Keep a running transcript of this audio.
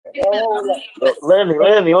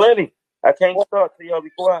Lenny. I can't start till y'all be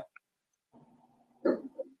quiet.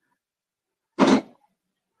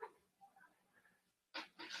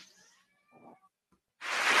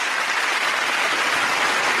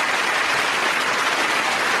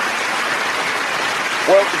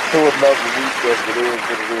 Welcome to another week of It Is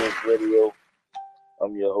What It Is Radio.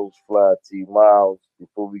 I'm your host, Fly T Miles.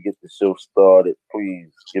 Before we get the show started,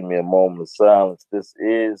 please give me a moment of silence. This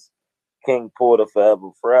is King Porter Forever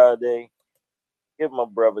Friday. Give my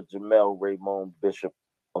brother Jamel Raymond Bishop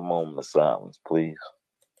a moment of silence, please.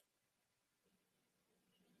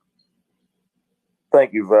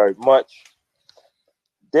 Thank you very much.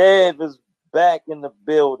 Dave is back in the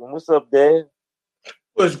building. What's up, Dave?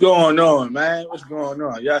 What's going on, man? What's going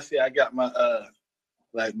on? Y'all see I got my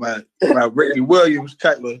my Ricky Williams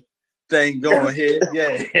type of thing going here.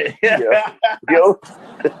 Yeah. Yo.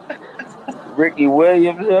 Ricky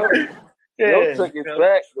Williams, yo. Yeah, took it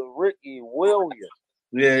back to Ricky Williams.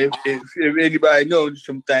 Yeah, if anybody knows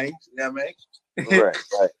some things, you know what I mean?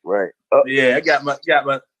 Right. Yeah, I got my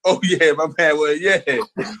oh yeah, my man was yeah.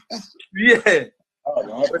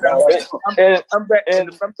 I'm back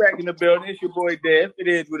in the building. It's your boy Dev. It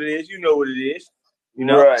is what it is. You know what it is. You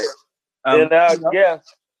know? Right. And our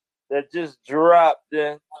guest that just dropped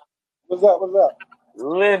in. What's up?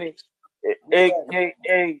 Lenny,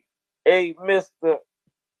 a.k.a. a Mr.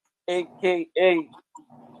 a.k.a.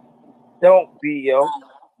 Don't be, yo.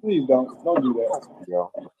 Please don't do that.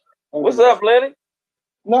 Yo. What's up, Lenny?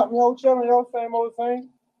 Nothing, yo, chilling, yo, same old thing.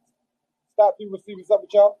 Stop people, see what's up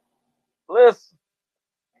with y'all. Listen,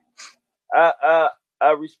 I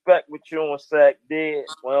respect what you and Sack did.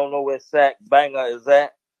 We don't know where Sack Banger is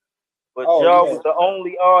at. But y'all was the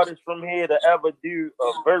only artist from here to ever do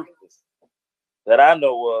a versus that I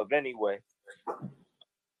know of anyway.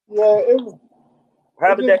 Yeah,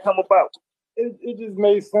 How did that come about? It just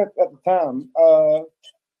made sense at the time.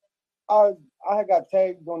 I had got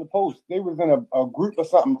tagged on the post. They was in a group or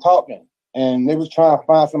something talking, and they was trying to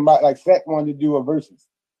find somebody, like Sack wanted to do a versus.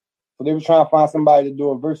 So they was trying to find somebody to do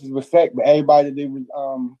a versus with Sack, but everybody that they was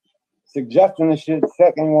suggesting the shit,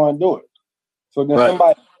 Sack ain't want to do it. So then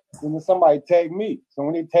somebody tagged me. So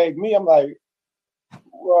when they tagged me, I'm like,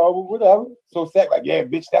 well, whatever. So Sack like, yeah,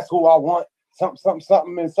 bitch, that's who I want. Something,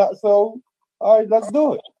 and something. So, all right, let's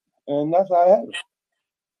do it. And that's how I had it.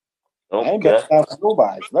 Okay. I ain't been down for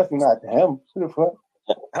nobody, especially not to him. Who the fuck?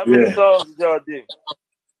 How many songs did y'all do?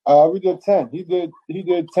 We did 10. He did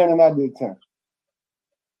 10 and I did 10.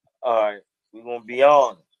 All right. We're gonna be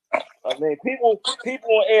on. I mean, people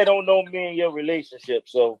on air don't know me and your relationship,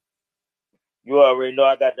 so you already know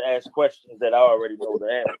I got to ask questions that I already know the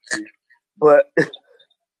answer to. But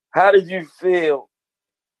how did you feel?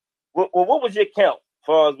 What was your count as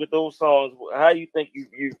far as with those songs? How you think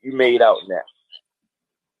you made out now?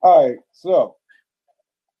 All right, so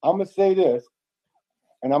I'm gonna say this,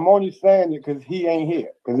 and I'm only saying it because he ain't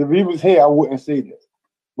here. Because if he was here, I wouldn't say this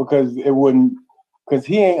because it wouldn't. Because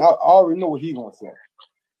he ain't. I already know what he gonna say.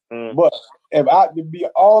 But if I to be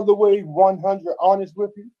all the way 100 honest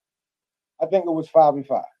with you, I think it was 5 and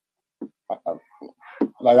 5.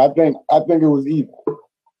 I think it was even.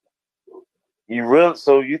 You really?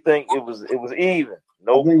 So you think it was even?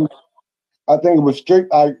 No. I think it was straight.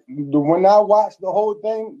 When I watched the whole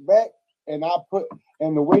thing back, and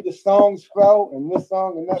the way the songs fell, and this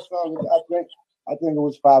song and that song, I think it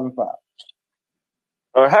was 5 and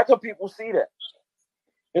 5. How can people see that?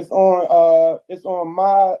 It's on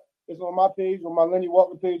my page, on my Lenny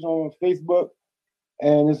Walker page on Facebook,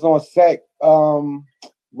 and it's on Sack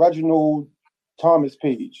Reginald Thomas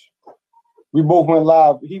page. We both went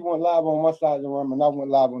live. He went live on one side of the room, and I went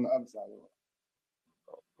live on the other side of the room.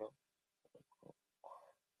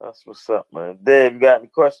 That's what's up, man. Dave, you got any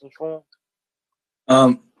questions for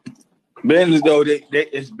him? Being as though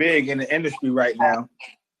it's big in the industry right now.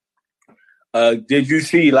 Did you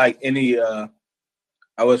see like any?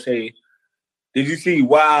 I would say, did you see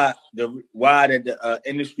why the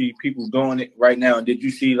industry people doing it right now? And did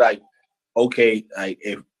you see like, okay, like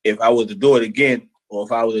if I was to do it again, or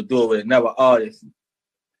if I was to do it with another artist,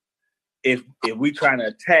 if we trying to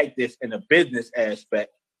attack this in a business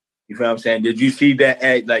aspect, you feel what I'm saying? Did you see that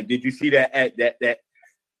at like? Did you see that at that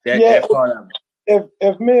part of it?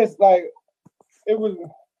 If Miss like, it was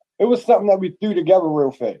something that we threw together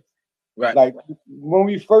real fast. Right. Like when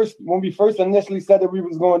we first initially said that we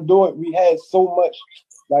was going to do it, we had so much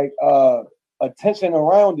like attention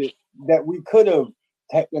around it that we could have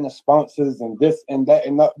tapped in the sponsors and this and that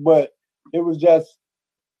and that, but it was just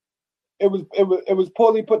it was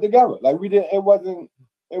poorly put together. Like it wasn't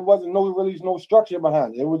no structure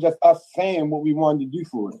behind it. It was just us saying what we wanted to do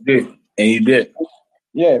for it. And you did.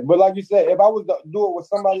 Yeah, but like you said, if I was to do it with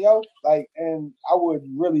somebody else, like, and I would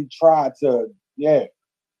really try to, because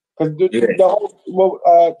the whole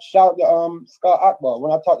shout to Scott Akbar.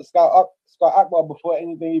 When I talked to Scott Akbar before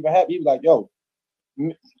anything even happened, he was like, "Yo,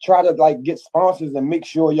 try to like get sponsors and make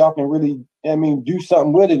sure y'all can really, do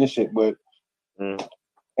something with it and shit." But it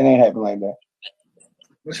ain't happen like that.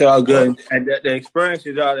 It's all good, and the experience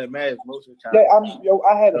is all that matters most of the time. Yeah,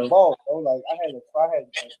 I had a ball, bro. Like I had the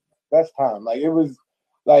best time. Like it was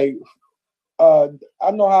like I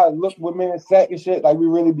know how it looked with men and sack and shit. Like we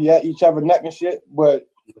really be at each other neck and shit, but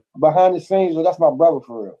behind the scenes, that's my brother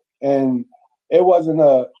for real. And it wasn't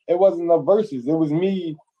a verses. It was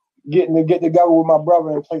me getting to get together with my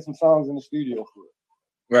brother and play some songs in the studio for it.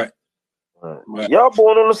 Right. Y'all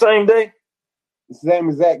born on the same day? The same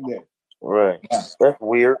exact day. Right. That's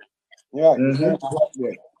weird. Yeah, the same exact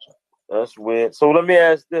day. That's weird. So let me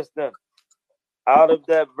ask this then. Out of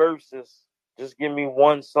that verses, just give me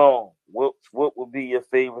one song. What would be your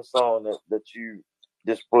favorite song that you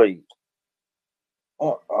displayed?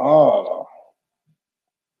 I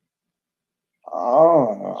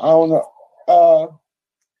don't know.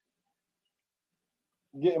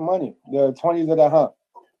 Getting money, the 20s of that hunt,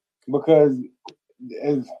 because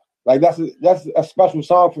it's like that's a special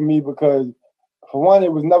song for me because for one,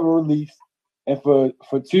 it was never released, and for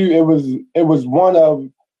two, it was one of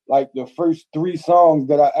like the first 3 songs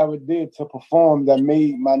that I ever did to perform that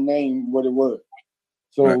made my name what it was.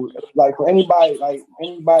 So like for anybody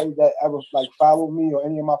that ever like followed me or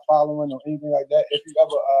any of my following or anything like that, if you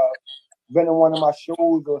ever been in one of my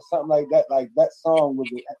shows or something like that song was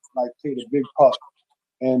like played a big part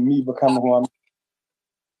in me becoming who I'm.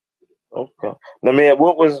 Okay. Let me.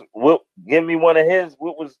 Give me one of his.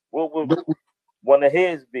 What was one of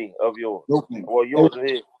his be of yours? Or yours or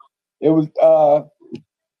his? It was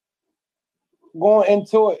going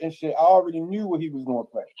into it and shit. I already knew what he was going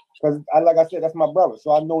to play because, like I said, that's my brother,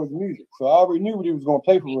 so I know his music. So I already knew what he was going to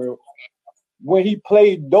play for real. When he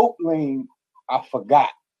played Dope Lane, I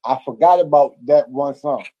forgot. I forgot about that one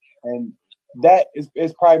song, and that is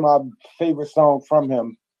probably my favorite song from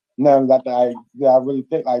him. Now that I really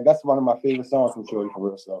think like that's one of my favorite songs from Shorty for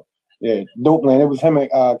real. So yeah, Dope Lane. It was him and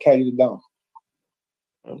Caddy the Dome.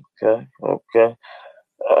 Okay.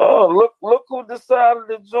 Oh, look who decided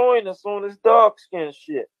to join us on this dark skin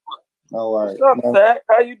shit. All right. What's up, Zach?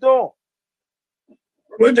 How you doing?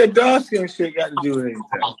 What the dark skin shit got to do with anything?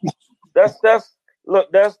 That's an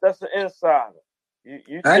insider.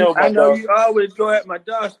 You I know you always go at my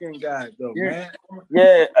dark skin guys though, man.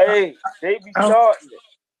 Yeah, hey, they be starting it.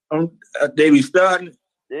 They be starting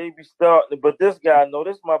it. But this guy, no,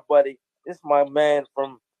 this my buddy. This my man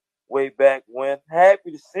from way back when.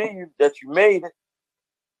 Happy to see you that you made it.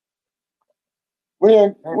 We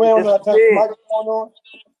on that microphone on.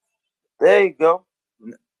 There you go.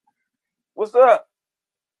 What's up?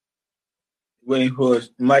 Waiting for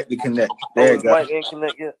his mic to connect. There you go. Mic ain't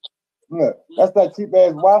connect yet. Look, that's that cheap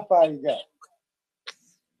ass Wi-Fi you got.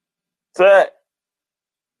 Zach.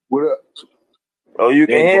 What up? Oh, you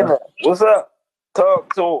can hear me. What's up?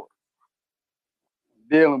 Talk to her.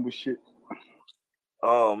 Dealing with shit.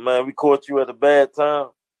 Oh man, we caught you at a bad time.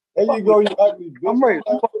 There you go, you ugly bitch. I'm ready.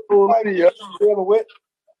 Dealing with.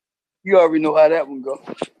 You already know how that one go.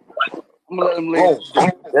 I'm gonna let them lay.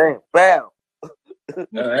 Damn, bow.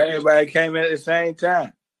 Everybody came in at the same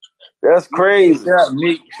time. That's crazy. What's up,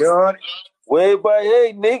 Nick? Sean? Where everybody?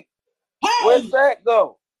 Hey, Nick. Hey. Where's that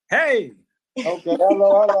go? Hey. Okay.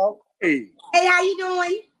 Hello. Hey, how you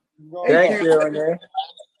doing? Thank you on there.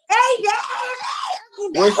 Hey, Dad.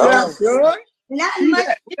 What's up, Sean? Not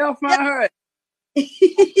much. I'll find her. Hey,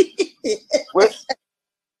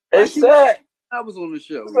 Zach. I was on the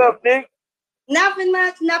show. What's up, Nick? Nothing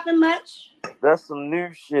much. That's some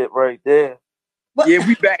new shit right there. What? Yeah,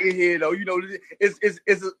 we back in here though. You know, it's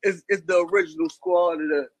the original squad of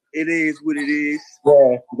the. It is what it is.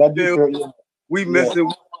 Yeah, that do. We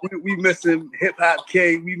missing. We missing Hip Hop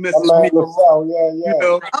K. We missing me. Yeah. You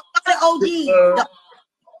know, the OG.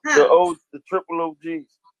 The triple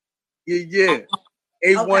OGs. Yeah.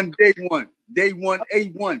 A1 okay. Day one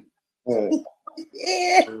A1. Yeah.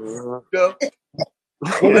 You know?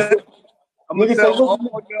 I'm gonna tell all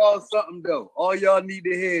y'all something though. All y'all need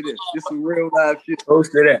to hear this. This is real live shit.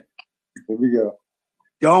 Post to that. Here we go.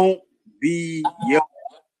 Don't be yo.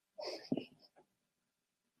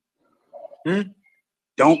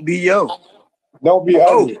 Don't be yo. Don't be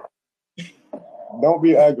ugly. Don't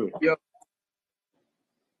be ugly. Yo.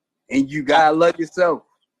 And you gotta love yourself.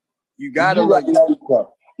 You gotta love yourself.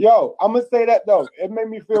 Yo, I'm gonna say that though. It made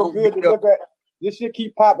me feel good to look at. this shit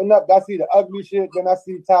keep popping up. I see the ugly shit, then I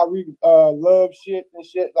see Tyreek love shit and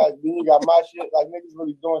shit. Like then you got my shit. Like niggas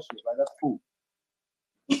really doing shit. Like that's cool.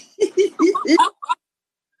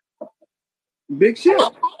 Big shit.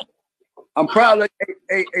 I'm proud of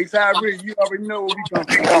hey Tyreek. You already know where we come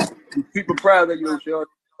from. I'm super proud of you, short.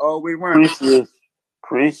 Always wearing.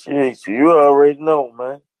 Appreciate you. You already know,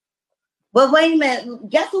 man. But wait a minute.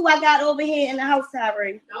 Guess who I got over here in the house,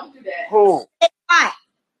 Tyreek? Don't do that. Who? What?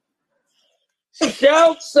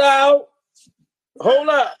 Shouts out. Hold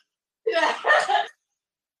up.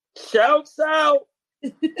 Shouts out.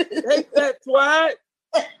 Take that, twat.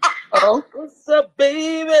 Oh, What's up,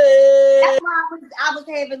 baby? That's why I was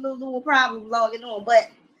having a little problem logging on. But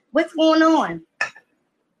what's going on?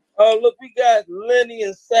 Oh, look, we got Lenny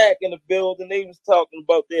and Sack in the building. They was talking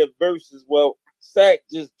about their verses. Well, Sack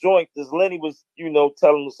just joined us. Lenny was,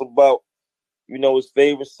 telling us about, his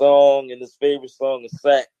favorite song, and his favorite song is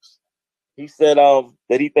Sack's. He said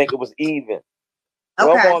that he think it was even.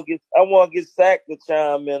 So Okay. I want to get Sack to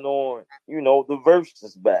chime in on, the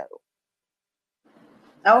verses battle.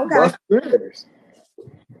 Okay.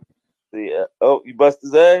 Yeah. Oh, you bust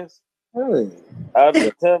his ass? hey. Out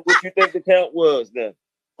of 10, what you think the count was then?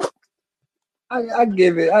 I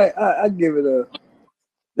give it. I give it a.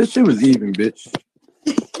 This shit was even, bitch.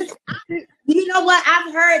 You know what?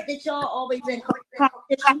 I've heard that y'all always in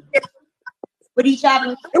competition with each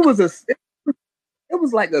other. It was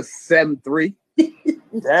like a 7-3.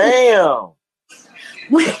 Damn.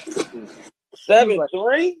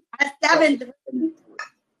 7-3? A 7-3.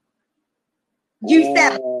 You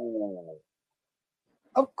 7. Oh.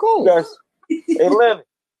 Of course. Hey, Lenny.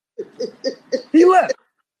 He left.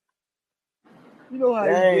 You know how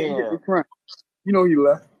Damn. he get the crunch. You know he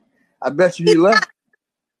left. I bet you he left.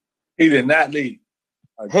 He did not leave.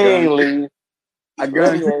 He ain't leave. I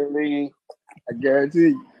Lenny guarantee. ain't leave. I guarantee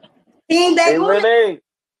you. He ain't back Hey, on it. Lenny.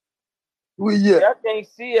 Well, yeah. I can't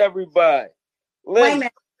see everybody. Wait a Lenny,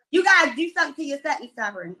 minute. You gotta do something to your setting,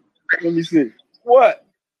 Tyreek. Let me see. what?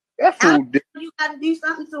 That fool did. You gotta do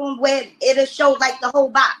something to him where it'll show like the whole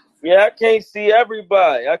box. Yeah, I can't see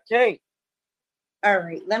everybody. I can't. All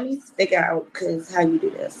right, let me figure out because how you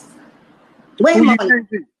do this. Wait a Who you moment.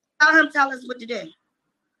 think? Tell us what to do.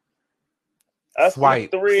 I Swipe. see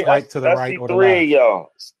three. Swipe to the I right see or the three of left.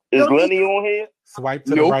 y'all. Is Don't Lenny on here? Swipe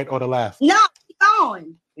to Nope. the right or the left. No, he's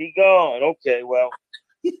gone. He gone. Okay, well.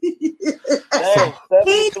 Dang,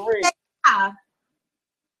 He's 73.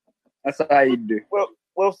 That's how you do.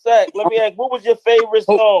 Well, Sack, let me ask, what was your favorite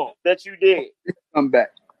song that you did? Come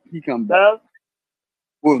back. He come back. Huh?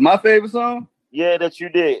 What was my favorite song? Yeah, that you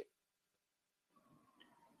did.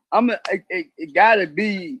 It gotta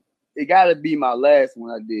be my last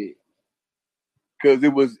one I did. Cause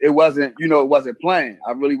it wasn't planned.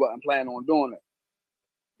 I really wasn't planning on doing it.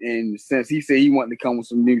 And since he said he wanted to come with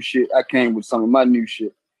some new shit, I came with some of my new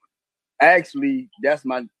shit. Actually, that's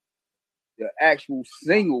the actual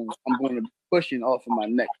single I'm going to be pushing off of my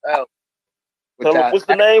next album. Tell me, what's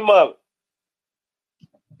the name of it?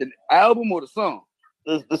 The album or the song?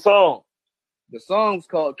 The song. The song's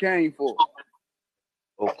called Came For.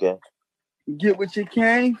 Okay. Get what you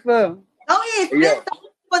came for. Oh yeah, Yeah. spit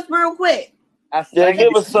us real quick. Yeah,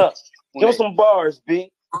 give us some. Give us some bars, B.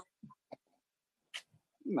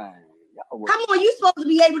 Man, Come on, you supposed to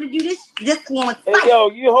be able to do this one. Hey, yo,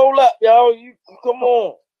 you hold up, yo. You come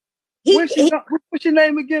on. What's your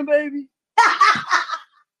name again, baby?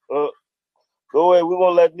 Go ahead. We're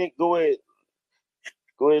gonna let Nick go ahead.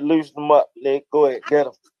 Go ahead, loosen them up, Nick. Go ahead, get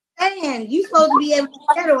him. Man, you supposed to be able to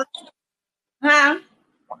get it. Huh?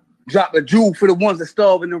 Drop a jewel for the ones that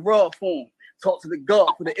starve in the raw form. Talk to the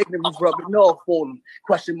God for the ignorance rubbing off for them.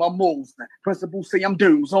 Question my moves. Principals say I'm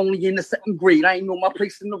doomed. Only in the second grade. I ain't know my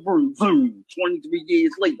place in the room. 23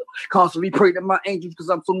 years later. Constantly pray to my angels because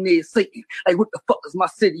I'm so near Satan. Like, what the fuck is my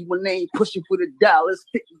city when they ain't pushing for the dollars?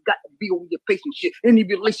 You got to be on your patient shit. Any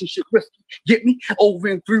relationship risky. Get me? Over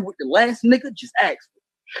and through with the last nigga? Just ask me.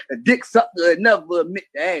 A dick sucker never admit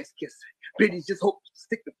the ass kissing. Biddies just hope to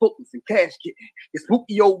stick the focus and cash getting. You're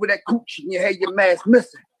spooky over that coochie and you had your mask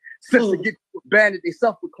missing. Since they get banded, they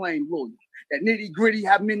self-proclaimed loyal. That nitty-gritty,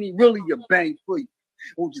 how many really you bang for you?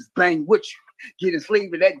 Or just bang with you. Get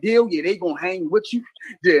enslaved to that deal, yeah, they gonna hang with you.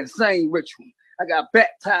 The insane ritual. I got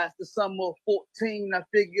baptized the summer of 14. I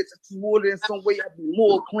figured it's more than some way I'd be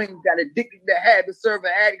more clean. Got addicted to habit,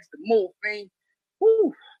 serving addicts to morphine.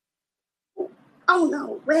 Woo. Oh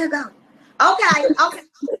no, where go? Okay.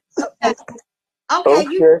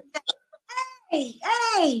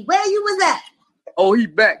 Hey, where you was at? Oh, he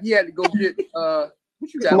back. He had to go get what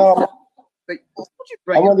you got? No, what you I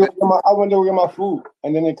bring? went to get my food,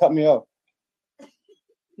 and then they cut me off.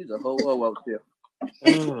 He's a whole out there.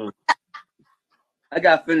 I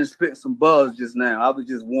got finished spitting some buzz just now. I was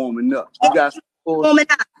just warming up. You got some Warming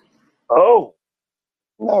up. Oh.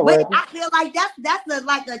 No, But rapping. I feel like that's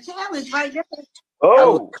like a challenge right there.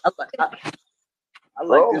 Oh. I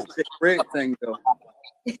like this thick red thing though.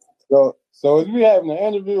 So is we having an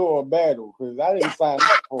interview or a battle? Because I didn't sign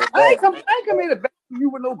up for a I ain't battle. come here to battle you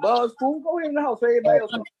with no buzz, fool. Go ahead in the house. Everybody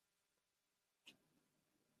else.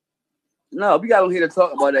 No, we got on here to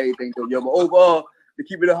talk about everything though, yo. But overall, to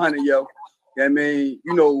keep it 100, yo. I mean,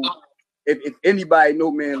 you know, if anybody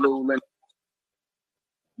know man Lil Lenny,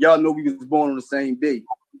 y'all know we was born on the same day,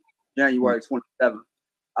 January 27th.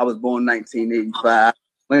 I was born 1985.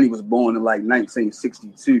 Lenny was born in like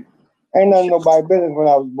 1962. Ain't nothing nobody business when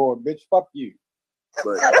I was born, bitch. Fuck you.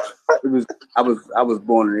 But I was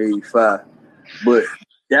born in 85. But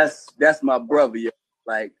that's my brother, yo.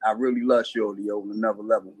 Like I really love Shorty, yo, on another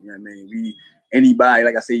level. You know what I mean? Anybody,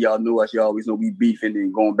 like I say, y'all know us, y'all always know we beefing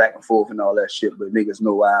and going back and forth and all that shit. But niggas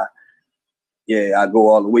know I go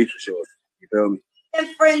all the way for sure. You feel me?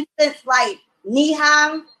 And for instance, like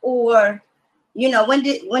Niham, or you know, when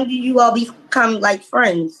did you all become like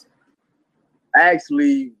friends?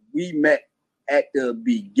 Actually, we met at the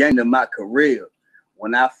beginning of my career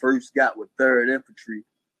when I first got with 3rd Infantry.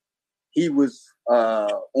 He was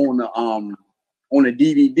on the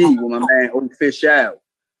DVD with my man Old Fish Out,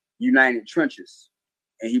 United Trenches,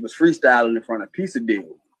 and he was freestyling in front of Piece of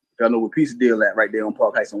Deal. Y'all know where Piece of Deal at right there on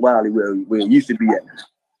Park Heights and Wiley, where it used to be at.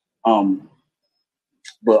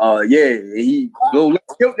 He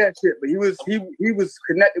killed that shit. But he was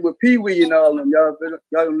connected with Pee Wee and all them. Y'all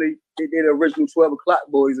they did the original 12 O'Clock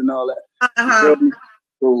Boys and all that. Uh-huh.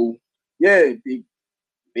 So yeah,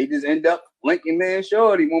 they just end up linking me and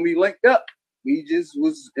Shorty. When we linked up, we just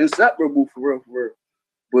was inseparable for real.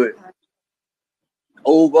 But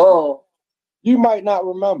overall, you might not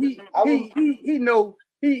remember. He know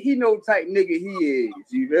type nigga he is.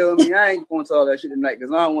 You feel me? I ain't going to all that shit tonight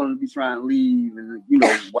because I don't want to be trying to leave and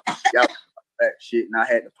watch y'all that shit. And I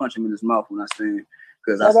had to punch him in his mouth when I said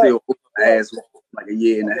because I still my ass like a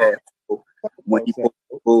year and a half ago when he put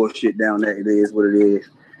bullshit down there. It is what it is,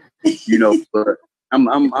 But I'm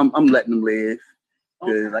letting him live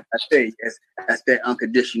because, like I say, that's that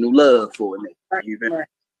unconditional love for a nigga. You feel me?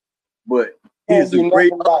 But he's a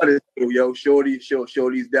great artist, yo.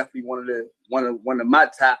 Shorty's definitely one of my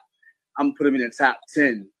top. I'm gonna put him in the top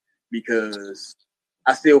 10 because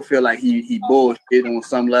I still feel like he bullshit on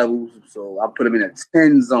some levels. So I put him in a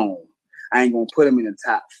 10 zone. I ain't gonna put him in the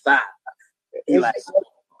top 5.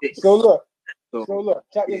 So look,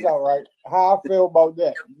 check this out, right? How I feel about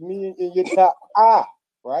that. Me in your top 5,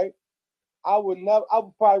 right? I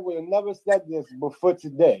probably would have never said this before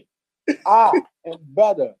today. I am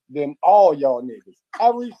better than all y'all niggas.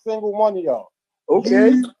 Every single one of y'all. Okay.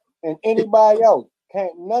 You and anybody else.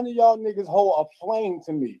 Can't none of y'all niggas hold a flame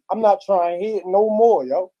to me. I'm not trying to hit no more,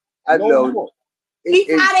 yo. I know. More. He's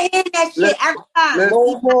tired of hearing that shit every time.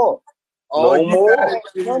 No more. No more.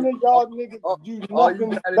 None of y'all niggas do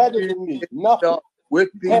nothing better than me. Nothing.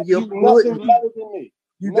 Whipping your nothing better than me.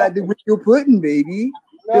 You got to whip your pudding, baby.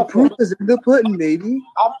 The proof is in the pudding, baby.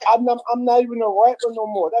 I'm not even a rapper no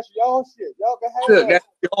more. That's y'all shit. Y'all can have that. That's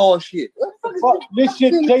y'all shit. This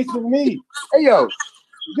shit chasing me. Hey, yo.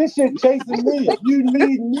 This shit chasing me. You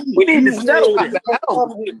need me. We need to settle this.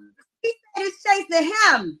 He said it's chasing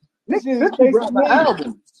him. This is chasing me.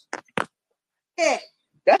 Albums. Yeah.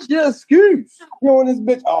 That's your excuse. You on this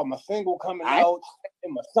bitch? Oh, my single coming out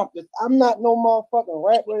and my something. I'm not no motherfucking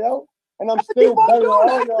rapper, yo. And I'm still better than all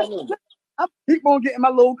y'all niggas. I keep on getting my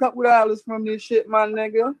little couple dollars from this shit, my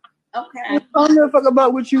nigga. Okay. I don't give a fuck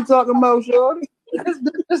about what you talking about, shorty.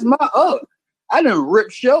 This my up. I done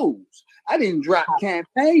rip shows. I didn't drop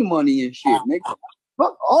campaign money and shit, nigga.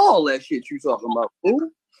 Fuck all that shit you talking about, fool.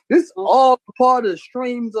 This all part of the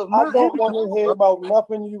streams of my. I don't want to hear about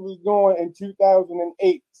nothing you was doing in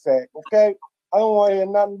 2008, Sack. Okay, I don't want to hear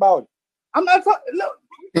nothing about it. I'm not talking. Look,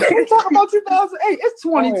 we talking about 2008. It's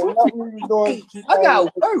 2020. I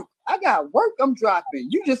got work. I'm dropping.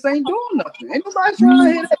 You just ain't doing nothing. Ain't nobody trying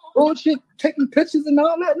to hear that bullshit, taking pictures and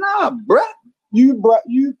all that. Nah, bruh. You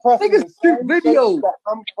pressing niggas shoot videos.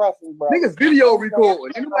 I'm pressing, bro. Niggas video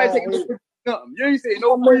recording. Ain't nobody taking pictures. You ain't saying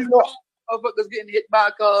no reason. Motherfuckers getting hit by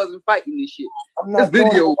cars and fighting this shit. This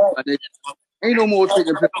video, my nigga. Ain't no more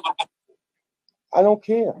taking pictures. I don't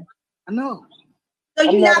care. I know. So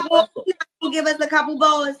you're not going to give us a couple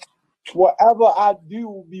bars? Whatever I do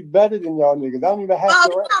will be better than y'all niggas. I don't even have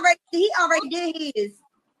to. He already did his.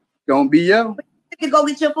 Don't be yo. You go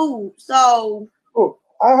get your food. So. Oh,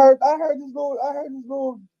 I heard this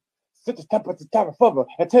little Sit the step at the time of fubber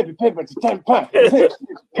and take the paper to 10 pounds.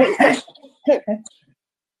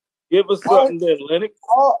 Give us something then, Lennox.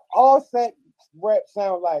 All sex rap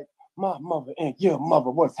sound like my mother and your mother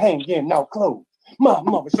was hanging out clothes. My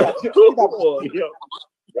mother shot you. Oh, yo,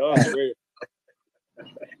 great.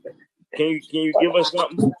 Can you give us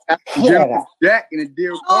something? Yeah. Jack and a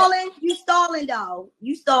deer. Stalling, you stalling, dog.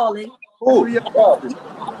 You stalling. Ooh, yeah.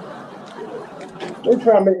 They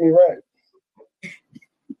trying to make me rap.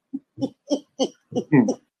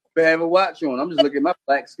 But have a watch on. I'm just looking at my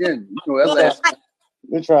black skin. You know that last.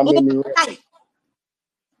 They trying to make me rap.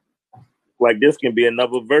 Like this can be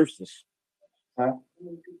another versus. Huh?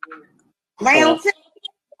 Round 2.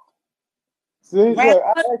 See, look,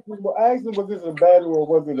 I asked him, was this a battle or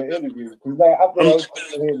was it an interview? Because like, I thought I was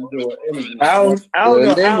going ahead and do an interview. I don't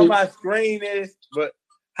know how my screen is, but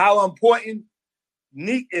how important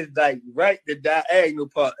Neek is like right the diagonal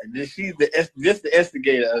part, and then she's just the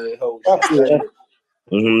instigator of the whole.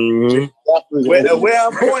 Mm-hmm. Where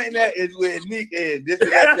I'm pointing at is where Neek is. This is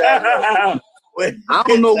that I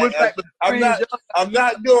don't know what type of I'm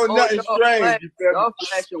not doing nothing strange. Y'all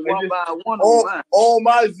flashing one by one on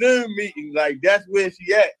my Zoom meeting, like that's where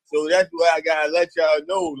she at. So that's why I gotta let y'all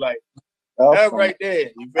know, like that right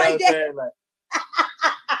there. You feel what I'm saying? Like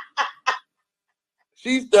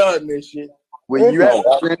she's done this shit. When you at,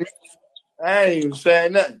 I ain't even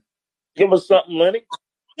saying nothing. Give us something, Lenny.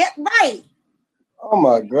 Get right. Oh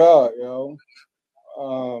my God, yo.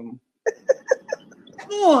 Come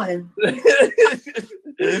on. I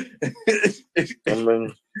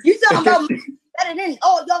mean, You talking about better than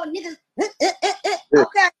all y'all niggas.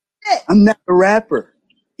 Okay. I'm not a rapper.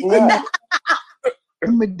 Yeah,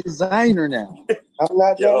 I'm a designer now. I'm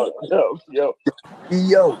not yo.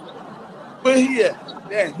 Yo. Where he at?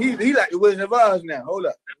 Damn, he like the Wizard of Oz now. Hold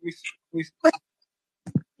up. Let me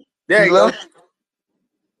there you go.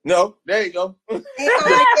 No, there you go.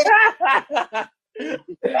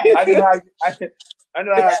 I know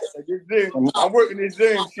how this Zoom. I'm working this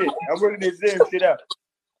Zoom shit out.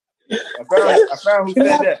 I found who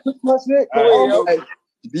said that. Shit,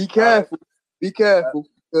 Be careful. Be careful.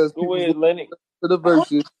 Because Go ahead, Lenny. to the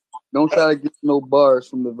verses, don't try to get no bars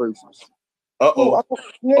from the verses. Oh.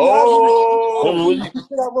 That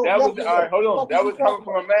That was all right. Hold on. That was coming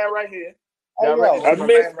from a man right here. I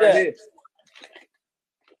missed that.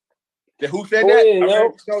 Who said Go that? ahead,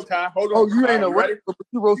 yo. No time. Hold on. Oh, you ain't a ready? rapper, but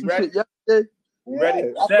you wrote some ready? shit yesterday.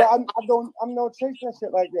 Ready? I'm no chase that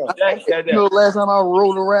shit like yo. Jack said You know, that. last time I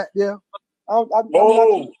wrote a rap, yeah. When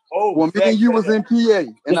me Jack and you said was that. in PA,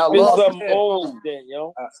 and I Spit lost. something old then,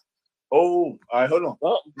 yo. All right, hold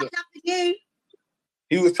on. You.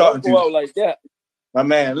 He was talking Don't go out to like that. my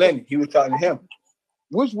man Lenny. He was talking to him.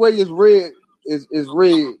 Which way is red? Is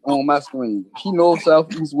red on my screen? He north,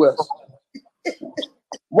 south, east, west.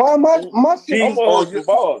 Why my shit? I'm on the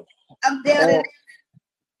ball. I'm down in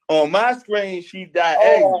On my screen, she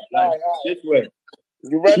diagonal like this way.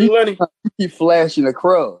 You ready, Lenny? He flashing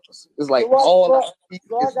across. It's like all I see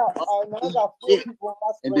So I is got 4 people on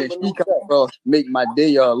my and screen. then she come across, make my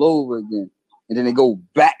day all over again. And then they go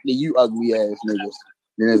back to you ugly ass niggas.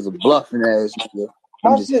 Then there's a bluffing ass nigga.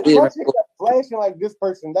 My shit got flashing like this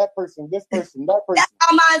person, that person, this person, that person. That's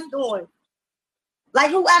how mine's doing. Like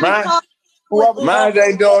whoever Mine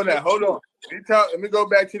ain't doing that. Hold on. Let me go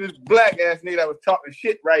back to this black ass nigga that was talking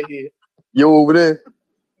shit right here. You over there?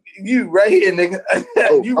 You right here, nigga.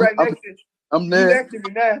 You right next to me. I'm You there. next to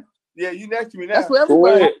me now. Yeah, you next to me now. That's what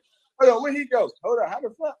everybody. Hold on, where he go? Hold on, how the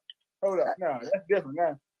fuck? Hold on, no, that's different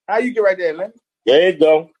now. How you get right there, Lenny? There you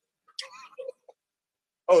go.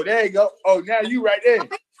 Oh, there you go. Oh, now you right there.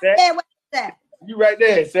 Yeah, what's that? You right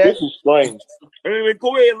there, Seth. This is strange. Anyway,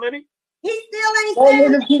 go ahead, Lenny. He still ain't Oh,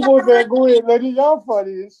 saying niggas keep on saying, go ahead, lady. Y'all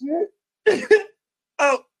funny as shit.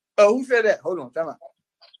 Oh, who said that? Hold on, time out.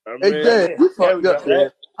 Hey, Dad, you fucked up,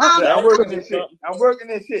 Dad. I'm working this shit. I'm working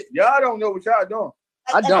this shit. Y'all don't know what y'all doing.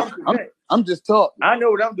 I don't. I'm just talking. I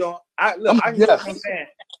know what I'm doing. I know what I'm saying.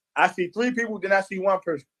 I see 3 people, then I see 1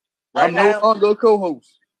 person. I'm no longer a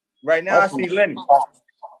co-host. Right now, I see Lenny.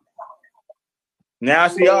 Now I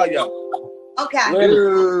see all y'all. okay. Lenny.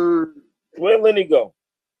 Where Lenny go?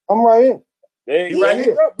 I'm right here. There He right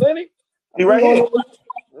here. What's up, Lenny? He right here.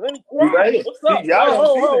 Lenny, He right here. what's up? See, y'all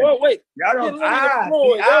don't see that. Wait. Y'all don't. Get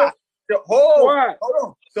Lenny the floor, Hold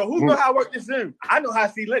on. So who know how I work this Zoom? I know how I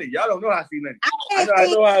see Lenny. Y'all don't know how I see Lenny. I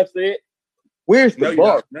know how I see it. Where's the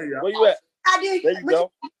bar? Where you at? I do. There you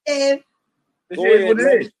go. This is what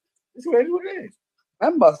it is. This is what it is.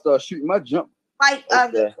 I'm about to start shooting my jump. Like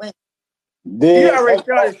Okay. You already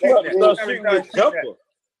started shooting that. Start shooting your jumper.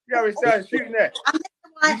 You already started shooting that. I'm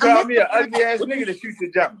You called me an ugly ass nigga to shoot your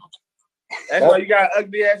jumper. That's why you got an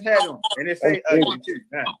ugly ass hat on, and it say ugly too.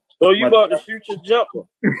 Nah. So you about to shoot your jumper?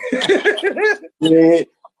 Yeah.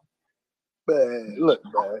 Man, look,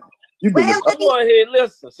 man. You been Well, Come on here,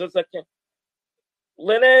 listen. Since I can,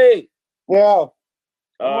 Lenny. Yeah.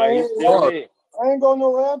 He's still here. I ain't going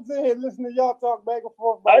nowhere. I'm sitting here listening to y'all talk back and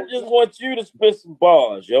forth. I just want you to spit some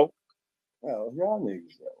bars, yo. Oh, y'all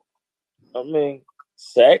niggas, yo. I mean,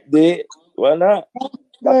 Sack did. Why not?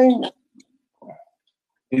 Dang.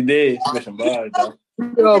 He did spit some bars, though.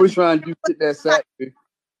 You always trying to do shit that sack.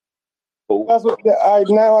 That's what.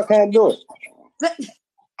 Now I can't do it.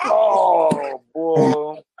 Oh,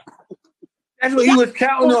 boy. That's what he was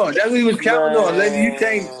counting on. That's what he was counting on. Lady, you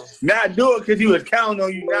can't not do it because he was counting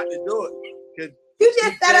on you not to do it. You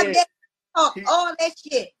just sat up there and talk all that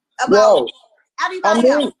shit about Yo, everybody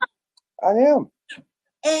else. I am.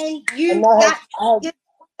 And you And got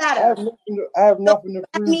I have nothing to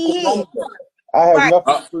prove. me here. I have Right.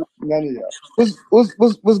 nothing to prove to none of y'all.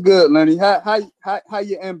 What's good, Lenny? How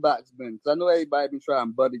your inbox been? 'Cause I know everybody been trying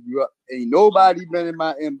to butter you up. Ain't nobody been in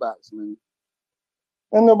my inbox, man.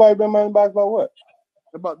 Ain't nobody been in my inbox about what?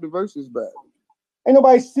 About the versus battle. Ain't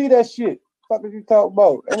nobody see that shit. Fuck is you talk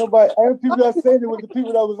about? Ain't people that said it was the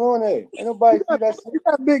people that was on there. Ain't nobody see that shit. You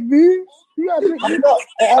got big views. You got big views.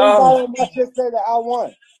 Everybody on my shit said that I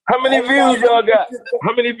won. How many views y'all got?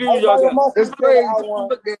 How many views y'all got? It's crazy.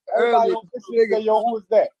 Look at Everybody earlier. on this shit say, yo, who is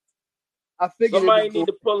that? I figured Somebody need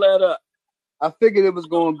to pull that up. I figured it was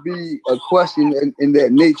going to be a question in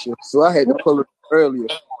that nature, so I had to pull it earlier.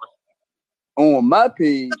 On my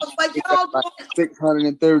page, But it y'all, got like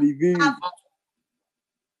 630 views.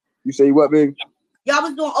 You say what, baby? y'all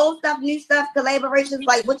was doing old stuff, new stuff, collaborations,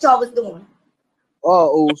 like what y'all was doing. All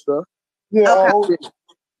old stuff. Yeah, Okay.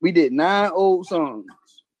 We did 9 old songs,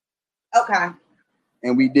 Okay.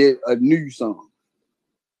 and we did a new song.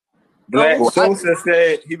 Black Oh, Sosa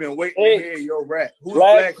said he been waiting Hey. to hear your rap. Who's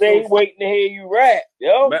Black say Sosa? waiting to hear you rap,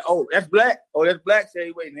 yo. Oh, that's Black. Oh, that's Black say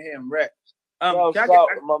he waiting to hear him rap. Yo, Can shout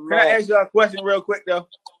I to my can man. I ask y'all a question real quick though?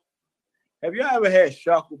 Have y'all ever had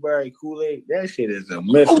Shuckleberry Kool-Aid? That shit is a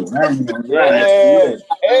missile. I ain't gonna lie. Yeah.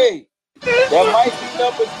 Hey, that might be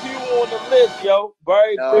number 2 on the list, yo.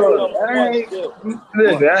 Barry Bro, number I 1 ain't- still.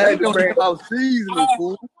 Listen, I had to Don't bring. about seasoning,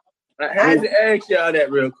 fool. I had to ask y'all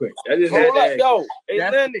that real quick. I just had Hold to up, ask. yo. Hey,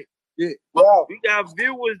 That's- Lenny, yeah. we got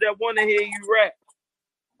viewers that want to hear you rap.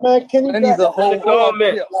 Man, can you And he's a got whole In the hoe out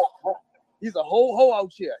comment. here. He's a whole hoe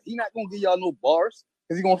out here. He not gonna give y'all no bars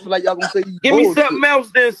because he gonna feel like y'all gonna say he's Give me bullshit. something else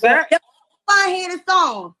then, Sack. I hear the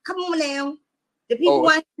song. Come on now. The people Oh,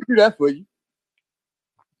 want he can do that for you.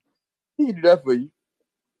 He can do that for you.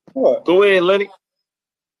 what? Go ahead, Lenny.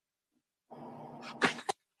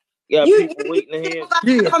 Got you. people waiting to hear.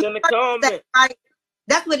 Yeah. It's in the comment. Right?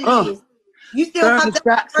 That's what it is. You still Turn fucked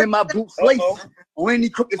the up. socks in my boots lace. On any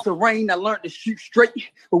crooked terrain, I learned to shoot straight.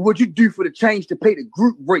 But what'd you do for the change to pay the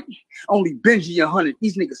group rate? Only Benji 100.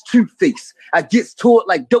 These niggas two-faced. I gets to it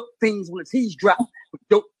like dope things when the T's drop. With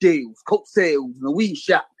dope deals, coat sales, and a weed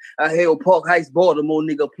shop. I held Park Heights, Baltimore,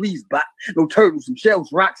 nigga, please bop. No turtles, some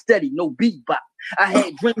shells, rock steady, no bebop. I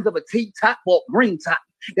had dreams of a T-top or green top.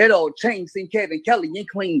 That all changed, seen Kevin Kelly and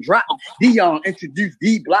clean drop. Dion introduced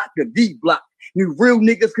D-Block to D-Block. New real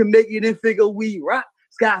niggas can make it and figure we rock.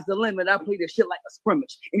 Sky's the limit. I play this shit like a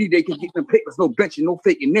scrimmage. Any day can get them papers, no benching, no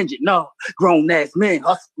faking ninja. No, grown ass men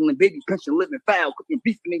hustling, baby pinching, living foul, cooking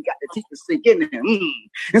beef, and ain't got the teeth to sink in there.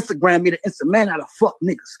 Instagram made an instant man out of fuck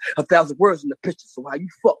niggas. 1,000 words in the picture, so how you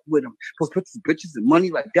fuck with them? Post pictures, bitches, and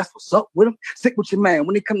money like that's what's up with them. Sick with your man.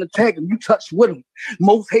 When they come to tag him, you touch with them.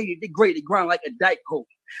 Most hated, degraded, grind like a dyke hole.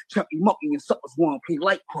 Chunky monkey and suckers want to play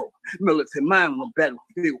light pro. Militant mind on the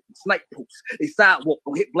battlefield, snipe posts. They sidewalk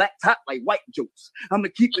don't hit black top like white jokes. I'ma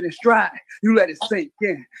keep it in stride. You let it sink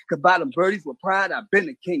in. Cause by them birdies with pride, I've been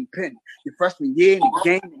a kingpin. Your freshman year in the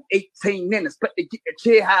game, 18 men. Expect to get the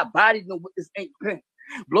chair high body, know what this ain't been.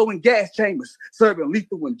 Blowing gas chambers, serving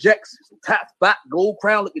lethal injections. Top spot, gold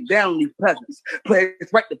crown, looking down on these peasants. Players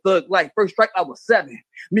right the thug life. First strike, I was 7.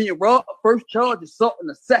 Me and Rob, first charge, assault in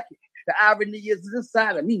the second. The irony is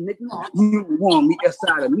inside of me, nigga. You want me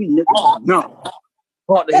inside of me, nigga. No.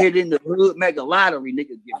 Hard to hit in the hood, mega lottery, niggas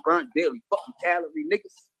get burnt daily. Fucking calorie, niggas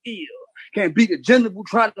still. Can't beat a general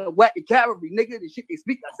trying to whack the cavalry, nigga. The shit they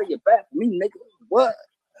speak, I say it bad for me, nigga. What?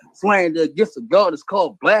 Slander against a God is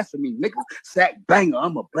called blasphemy, nigga. Sack banger,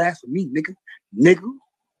 I'm a blasphemy, nigga. Nigga.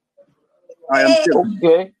 I am still.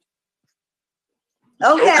 Okay.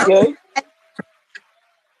 Okay.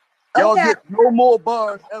 Y'all Okay. get no more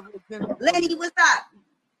bars ever again. Lenny, what's up?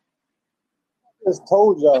 I just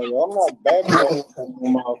told y'all, yo, I'm not backing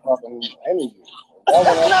on my fucking energy.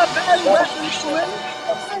 That's not bad rapping, man.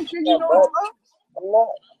 I ain't saying you know, I'm not.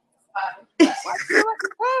 Why you feel like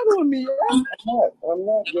you're bad on me? I'm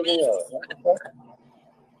not giving up.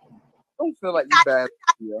 Don't feel like you're bad on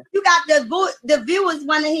me. You got the viewers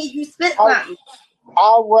want to hear you spit something.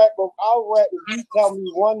 I'll rap if you tell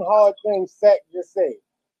me one hard thing Sack just said.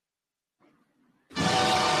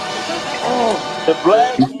 The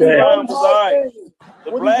black line was all right.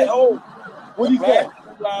 The black What do you say?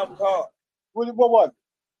 line was hard. What was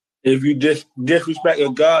it? If you disrespect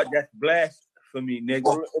your God, that's blasphemy,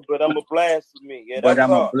 nigga. But I'm a blasphemy. Yeah, But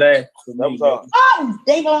I'm a blasphemy. That was hard. Oh,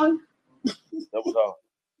 they on. That was hard.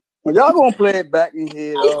 Well, y'all gonna play it back in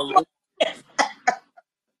here.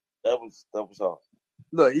 That was hard.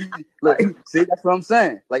 Look, see, that's what I'm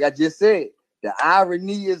saying. Like I just said, the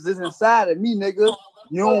irony is inside of me, nigga.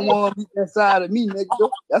 You don't want to be inside of me,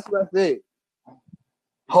 nigga. That's what I said.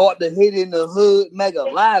 Hard to hit in the hood, mega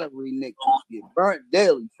lottery, nigga. Get burnt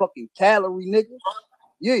daily, fucking calorie, nigga.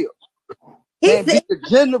 Yeah. Can't be the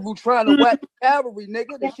general trying to whack the cavalry,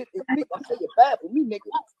 nigga. That shit is me. I'm saying bad for me,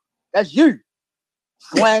 nigga. That's you.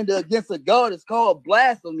 Slander against a god is called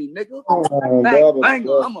blasphemy, nigga.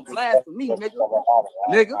 Banger. I'm a blasphemy, nigga.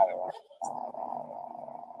 Nigga.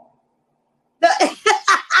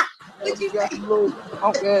 What you got some little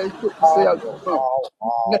punk ass shit to say.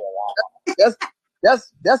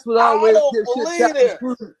 That's what I always get shit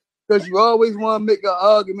because you always want to make an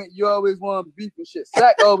argument. You always want to beef and shit.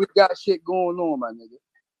 Sack always got shit going on, my nigga.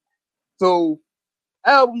 So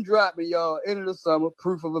album dropping, y'all, end of the summer.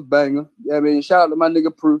 Proof of a banger. Yeah, I mean, shout out to my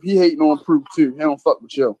nigga Proof. He hating on Proof too. He don't fuck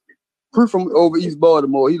with you. Proof from over East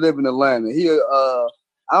Baltimore. He live in Atlanta. He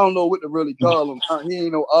I don't know what to really call him. He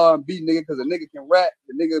ain't no R&B nigga because a nigga can rap.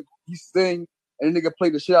 The nigga he sing and the nigga play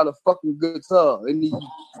the shit out of fucking guitar and he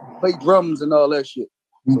play drums and all that shit.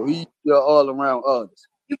 So he all around artist.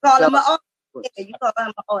 You call him an artist? Yeah, you call him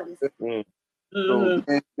an artist. So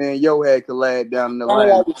man, yo had collab down in the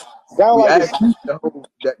line.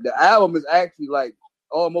 The album is actually like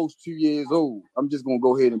almost 2 years old. I'm just gonna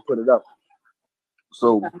go ahead and put it up.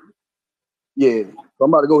 So yeah, so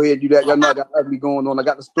I'm about to go ahead and do that. Y'all know I got ugly going on. I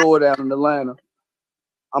got the store down in Atlanta.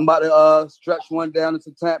 I'm about to stretch one down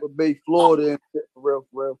into Tampa Bay, Florida, and shit for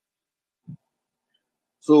real.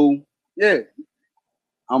 So yeah,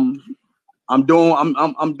 I'm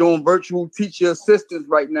doing virtual teacher assistants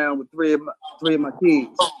right now with three of my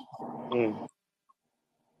kids.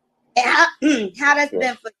 How that's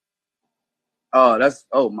been for you? Oh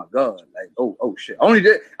my god, like oh shit. I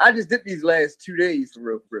just did these last 2 days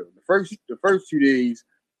for real. The first 2 days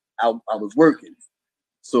I was working.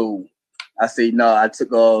 So I say I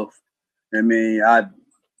took off. I mean, I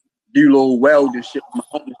do little welding shit with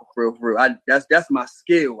my uncle for real. That's my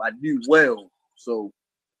skill. I do weld. So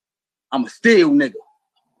I'm a steel nigga.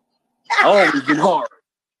 I always been hard.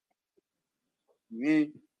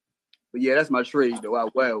 Man. But yeah, that's my trade though. I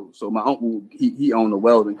weld. So my uncle, he owned a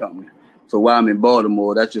welding company. So while I'm in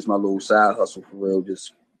Baltimore, that's just my little side hustle for real,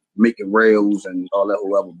 just making rails and all that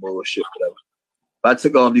whole other bullshit, whatever. But I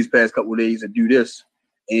took off these past couple of days to do this,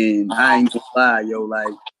 and I ain't gonna lie, yo,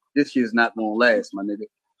 like this shit's not gonna last, my nigga.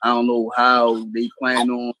 I don't know how they plan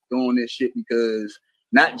on doing this shit because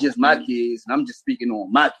not just my kids, and I'm just speaking on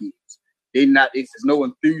my kids. There's no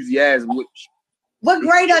enthusiasm with. What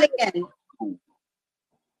grade are they in?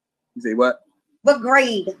 You say what? What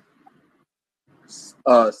grade?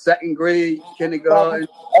 Second grade, kindergarten.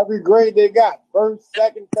 Every grade they got. First,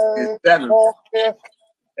 second, third, fourth, fifth.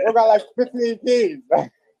 They got like 15 kids.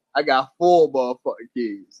 I got 4 motherfucking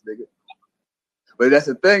kids, nigga. But that's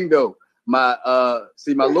the thing though. My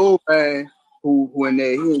little man who in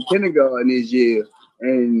there, he in kindergarten this year,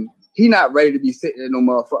 and he not ready to be sitting at no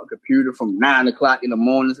motherfucking computer from 9 o'clock in the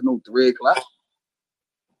morning to no 3 o'clock.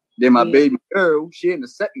 Then my baby girl, she in the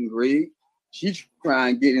second grade. She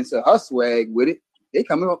trying to get into her swag with it. They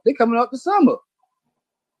coming up the summer.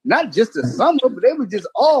 Not just the summer, but they were just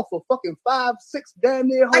all for fucking 5, 6 damn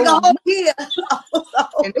near whole year.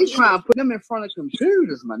 And they trying to put them in front of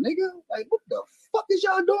computers, my nigga. Like, what the fuck is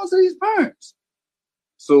y'all doing to these parents?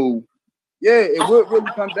 So, yeah, it would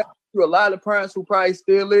really come down to a lot of parents who probably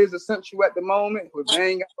still is essential at the moment, but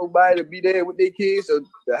they ain't got nobody to be there with their kids or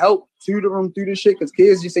to help tutor them through this shit, because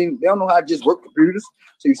kids just ain't, they don't know how to just work computers.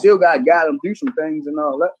 So you still got to guide them through some things and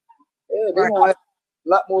all that. Yeah, they gonna have a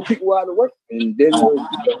lot more people out of work. And then the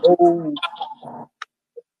whole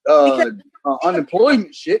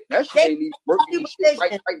unemployment shit, that shit ain't even working shit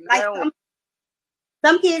right now.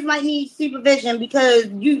 Some kids might need supervision because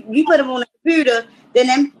you put them on a computer,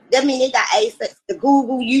 then that means they got access to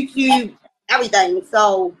Google, YouTube, everything.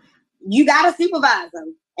 So you gotta supervise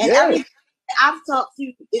them. And everything I've talked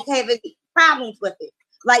to is having problems with it.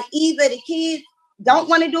 Like either the kids don't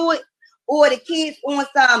want to do it, or the kids on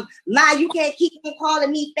some, Ma, you can't keep on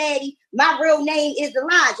calling me fatty. My real name is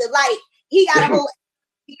Elijah. Like, he got a whole,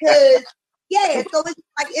 because, yeah, so it's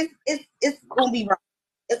like, it's going to be rough.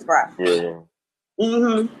 It's rough. Yeah.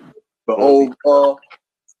 Mm-hmm. But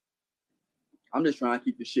I'm just trying to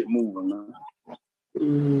keep the shit moving, man. I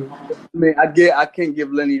mean, I can't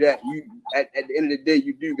give Lenny that. You at the end of the day,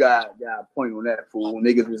 you do got a point on that, fool.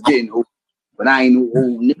 Niggas was getting old, but I ain't no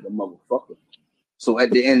old nigga, motherfucker. So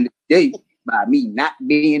at the end of the day, by me not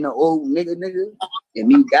being an old nigga, and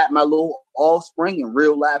me got my little offspring and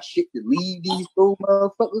real life shit to leave these old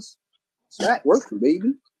motherfuckers, so that working,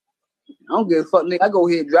 baby. I don't give a fuck, nigga. I go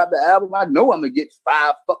ahead and drop the album. I know I'm gonna get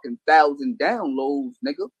 5,000 downloads,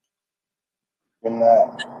 nigga. You're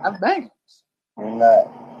not. I bang. You're not.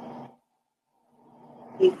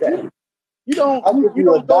 Exactly. You don't. I'll give you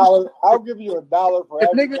 $1. I'll give you $1 for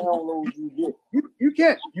every nigga, download you get. You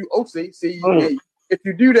can't. You see. Hey, if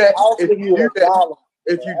you do that, if you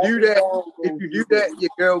do that, your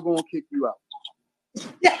girl gonna kick you out.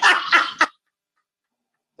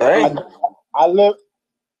 Hey.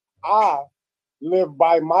 I live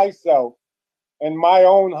by myself in my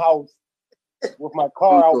own house with my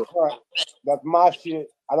car out front. That's my shit.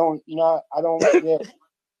 I don't. Yeah.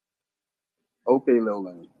 Okay, Lil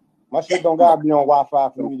Lane. My shit don't gotta be on Wi-Fi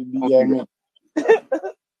for me to be me.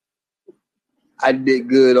 I did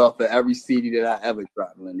good off of every CD that I ever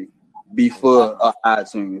dropped, Lenny. Before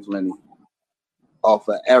iTunes, Lenny. Off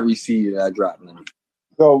of every CD that I dropped, Lenny.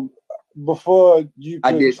 So before you,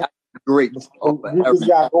 I did great. You just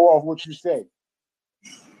gotta go off what you say.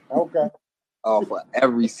 Okay. Off of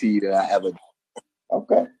every CD that I ever.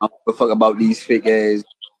 Okay. I don't give a fuck about these fake ass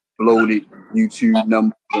bloated YouTube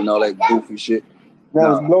numbers and all that goofy shit.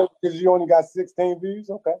 Now it's low because you only got 16 views.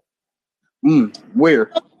 Okay. Where?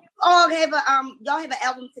 Y'all have an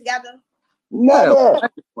album together? Never.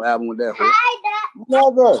 What album with that?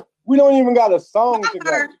 Never. We don't even got a song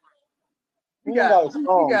together. We got a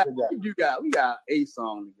song together. We got a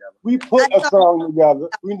song together. We put a song together.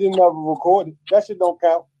 We didn't ever record it. That shit don't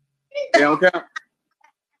count. It don't count.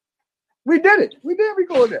 We did it. We did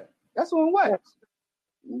record that. That's on wax.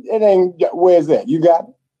 It ain't. Where's that? You got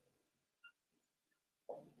it?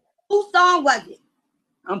 Whose song was it?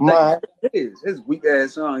 I'm thinking it is. His weak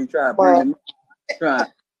ass song. He tried to bring it. Trying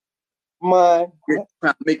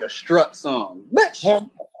to make a strut song. Bitch.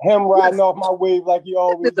 Him riding off my wave like he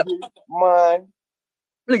always do. Mine.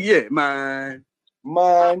 Look, yeah, mine.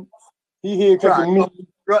 He here because of me.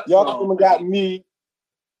 Y'all even got me.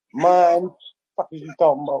 Mine. What the fuck is you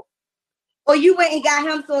talking about? Or you went and got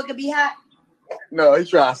him so it could be hot? No, he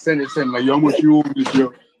tried to send it to me like, yo, what you on this,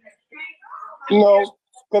 yo? No,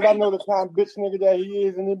 because I know the kind of bitch nigga that he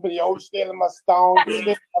is, and he always stealing my stone.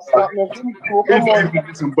 Come on.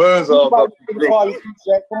 Get some buzz off. Come on. Come on,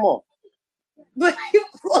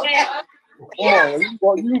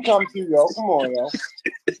 you can come too, yo. Come on, yo.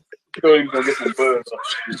 Go even go get some buzz off.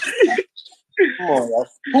 Come on,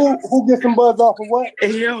 yo. Who gets some buzz off of what?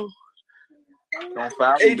 Hey, yo. Don't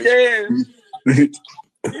foul me. Hey, damn.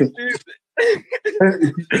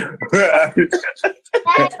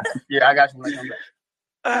 Yeah, I got you. Like,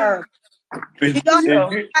 I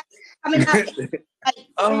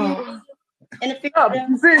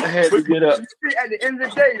had to get up. At the end of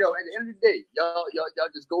the day, y'all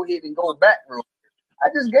just go ahead and go back room. I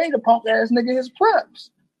just gave the punk ass nigga his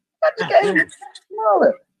props. I just gave him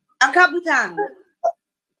a couple times.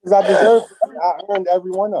 Because I deserve it. I earned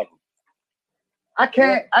every one of them. I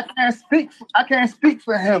can't speak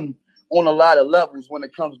for him on a lot of levels when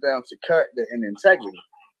it comes down to character and integrity.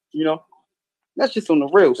 You know, that's just on the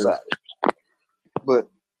real side. But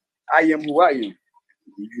I am who I am.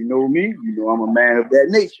 If you know me, you know I'm a man of that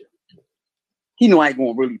nature. He know I ain't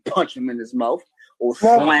gonna really punch him in his mouth or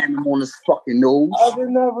slam him on his fucking nose.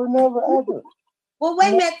 Never, ever. Well, wait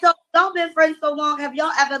a minute. So y'all been friends so long. Have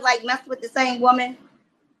y'all ever like messed with the same woman?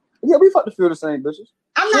 Yeah, we fuck to feel the same bitches.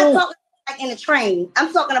 I'm not talking like in a train.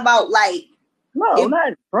 I'm talking about like. No, not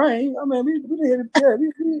in a train. I mean, we didn't hit it. Yeah,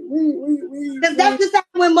 because that's the time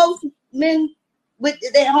when most men with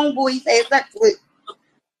their homeboys say sex with.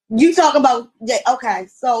 You talk about okay,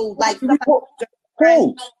 so like who?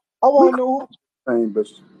 I want to know who. Same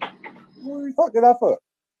bitch. Who the fuck did I fuck?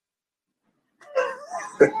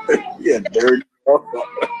 Yeah, dirty.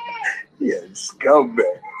 Yeah,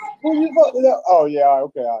 scumbag. Who you fuck did I? Oh yeah,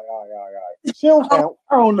 okay, all right. She don't count.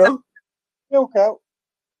 I don't know. She don't count.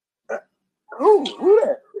 Who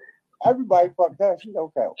that? Everybody fucked her. She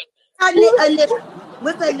don't count.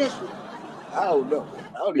 What's her initial? I don't know.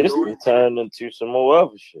 This turned into some more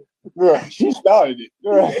other shit. Yeah, she started it.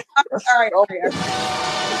 Yeah. All right.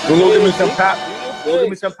 We'll go give me some top. Go give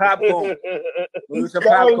me some popcorn. Give me some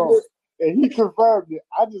popcorn. And he confirmed it.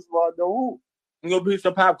 I just want to know who. I'm gonna put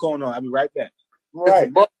some popcorn on. I'll be right back.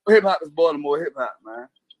 Right. Hip hop is Baltimore hip hop, man.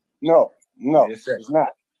 No, Yes, sir. it's not.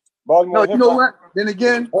 Baltimore No, you know what? Then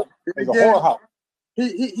again, is a whorehouse.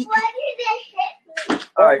 He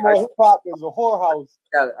All right, hip hop is a whorehouse.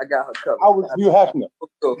 I got her covered. I was Hugh Hefner.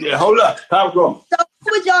 Yeah, hold up. Popcorn. So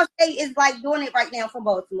who would y'all say is like doing it right now for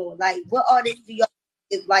Baltimore? Like what artists do y'all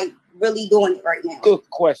is like really doing it right now? Good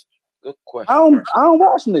question. Good question. I don't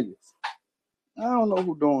watch niggas. I don't know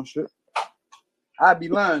who doing shit. I'd be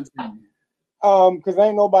lying to you. Cause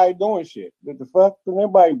ain't nobody doing shit. What the fuck? Cause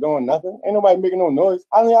nobody doing nothing. Ain't nobody making no noise.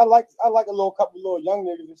 I mean, I like a little couple of little young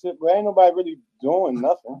niggas and shit, but ain't nobody really doing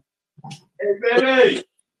nothing. Hey, baby.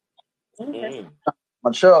 Mm.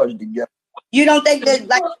 My charge to get. You don't think that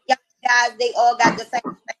like young guys they all got the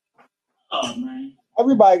same? Oh man.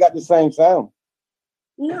 Everybody got the same sound.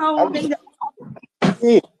 No, they don't.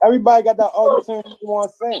 Yeah, everybody got that auto tune you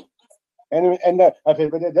want to sing. And that every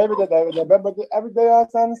day all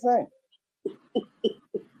sound the same.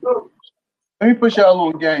 Let me put y'all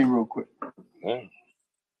on game real quick. Mm.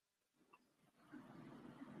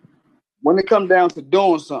 When it comes down to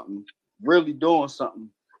doing something, really doing something,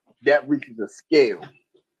 that reaches a scale.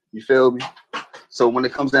 You feel me? So when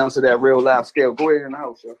it comes down to that real life scale, go ahead in the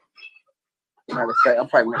house, yo. Matter of fact, I'm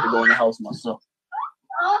probably going to go in the house myself.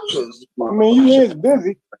 I mean, you is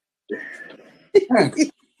busy.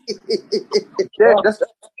 Yeah, that's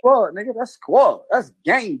squad, nigga. That's squad. That's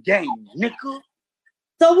gang, nigga.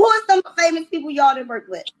 So who are some famous people y'all done work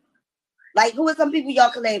with? Like who are some people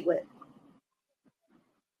y'all collab with?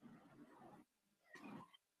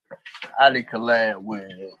 I did collab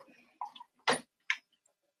with,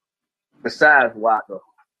 besides Waka.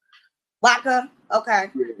 Waka?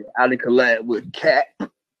 Okay. Yeah, I did collab with Cat, The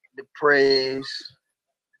Praise.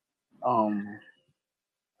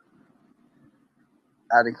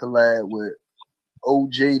 I did collab with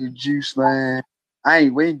OJ the Juice Man.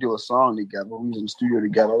 We ain't do a song together. We was in the studio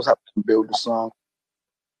together. I was helping to build the song.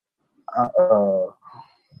 A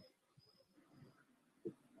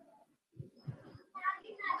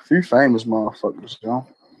few famous motherfuckers, you know.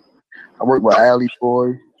 I worked with Alley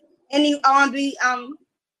Boy. Any R&B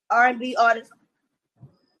artists?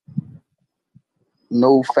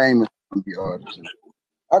 No famous R&B artists.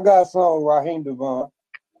 I got a song with Raheem Devon.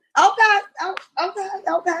 Okay.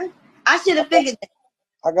 I should have figured that.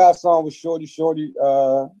 I got a song with Shorty,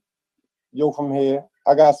 Yo From Here.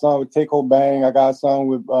 I got a song with Takeo Bang. I got a song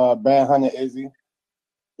with Band Hunter Izzy.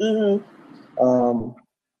 Mm-hmm.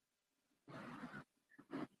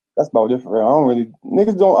 That's about it for real. I don't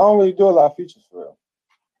really do a lot of features for real.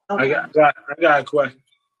 Okay. I got a question.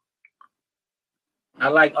 I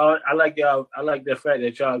like y'all. I like the fact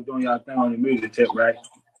that y'all doing y'all thing on the music tip, right?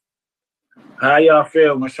 How y'all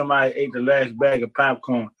feel when somebody ate the last bag of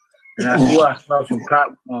popcorn and I smell some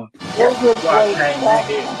popcorn?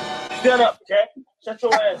 Shut up, Jack. Shut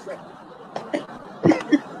your ass up.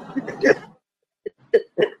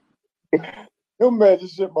 He'll mad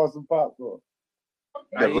as shit about some popcorn.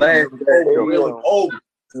 It was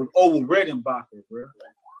over Redenbacher, bro.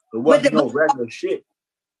 It wasn't no regular shit.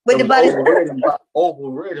 With the butter. Over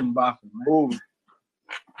Redenbacher, man.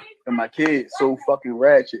 And my kids so fucking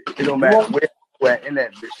ratchet. It don't matter where we're in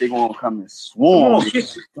that bitch, they gonna come and swarm.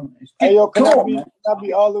 Hey, yo, can I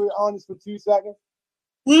be all the way honest for 2 seconds?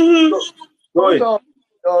 Mm-hmm. Go ahead.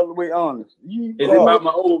 All the way honest. Is it about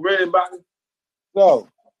my old Redenbacher? So,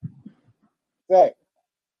 Zach.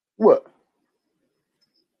 What?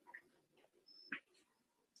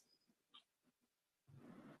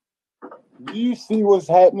 Do you see what's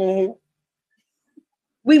happening here?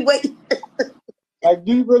 We wait. Like,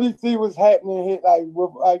 do you really see what's happening here?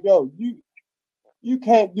 Yo, you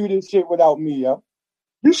can't do this shit without me, yo.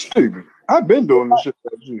 You stupid. I've been doing this shit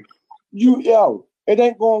without you. Yo, it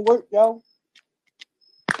ain't gonna work, yo.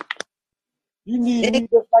 You need me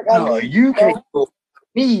just like I need you. Can't go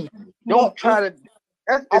me. Don't try to.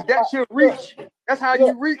 If that's your reach, that's how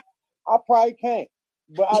you reach. I probably can't,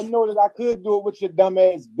 but I know that I could do it with your dumb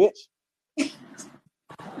ass bitch.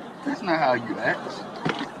 That's not how you act.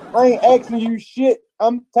 I ain't asking you shit.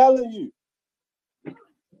 I'm telling you.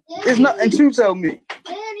 It's nothing to tell me.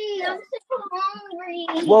 Daddy, I'm so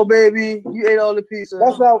hungry. Well, baby, you ate all the pizza.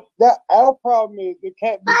 That's our problem is it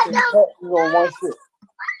can't be constructed on one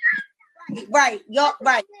shit. Right. Y'all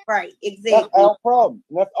right. Exactly. That's our problem.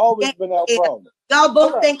 That's always been our problem. Y'all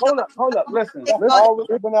both think Hold up. Listen. That's always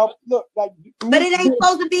been our look like. but it ain't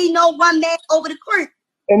supposed to be no one man over the creek.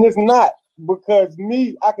 And it's not because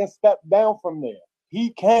I can step down from there.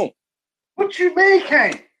 He can't. What you mean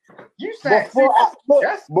can't? You said before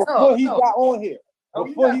he got on here.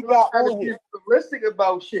 before he got on here. Realistic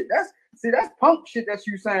about shit. That's punk shit that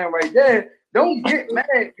you saying right there. Don't get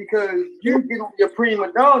mad because you get on your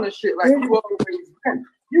prima donna shit like you always been.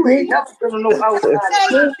 You ain't never gonna know outside.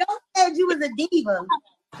 Don't say you was a diva.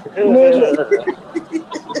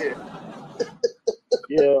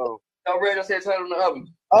 Yo. Already said turn on the oven.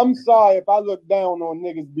 I'm sorry if I look down on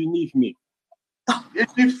niggas beneath me. If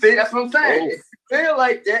you feel, that's what I'm saying. If you feel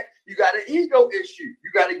like that, you got an ego issue.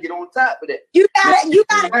 You got to get on top of that. You gotta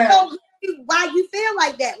know why you feel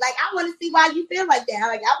like that. Like I want to see why you feel like that.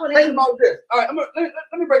 Like I want to think about this. All right,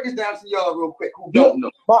 let me break this down to y'all real quick. Who don't know?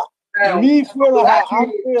 Me feeling how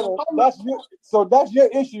I'm feeling. That's your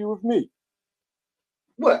issue with me.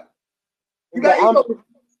 What? You got ego.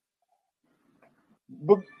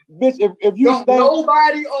 But bitch, if you stand,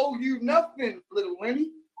 nobody owe you nothing, little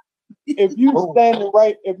Winnie. If you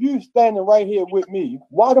standing right here with me,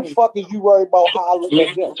 why the fuck is you worried about how I look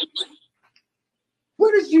at them?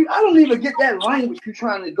 What is you? I don't even get that language you're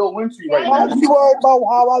trying to go into right now. Why you worried about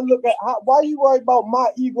how I look at? Why you worried about my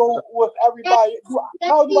ego with everybody?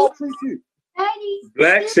 How do I treat you?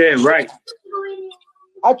 Black said right.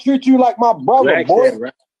 I treat you like my brother, Black boy. said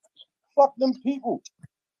right. Fuck them people.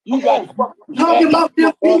 You got talking about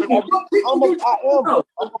them people. I'm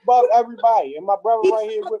above everybody, and my brother right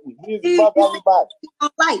here with me. He's above everybody.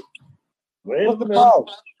 Right. What's the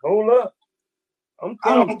problem? Hold up. I'm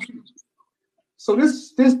coming. So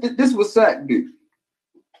this was Sack do.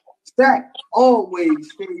 Sack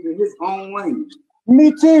always stayed in his own lane.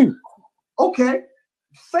 Me too. Okay,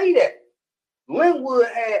 say that. Linwood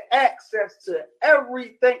had access to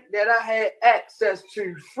everything that I had access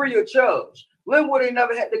to free of charge. Linwood ain't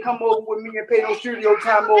never had to come over with me and pay no studio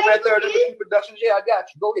time over at Third Embassy Productions. Yeah, I got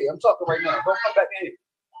you. Go ahead. I'm talking right now. Don't come back in here.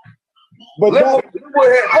 But Linwood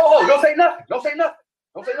had, hold on. Don't say nothing. Don't say nothing.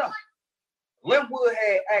 Don't say nothing. Linwood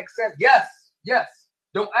had access. Yes.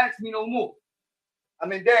 Don't ask me no more.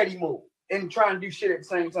 I'm in daddy mode and trying to do shit at the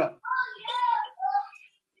same time.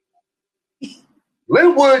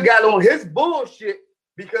 Linwood got on his bullshit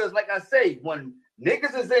because, like I say, when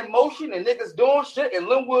niggas is in motion and niggas doing shit and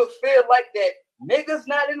Linwood feel like that niggas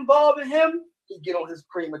not involving him, he get on his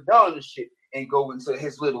prima donna shit and go into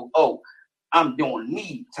his little, I'm doing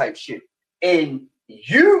me type shit. And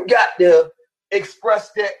you got to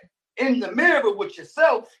express that in the mirror with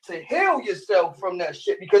yourself to heal yourself from that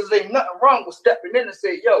shit because there ain't nothing wrong with stepping in and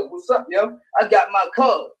say, yo, what's up, yo? I got my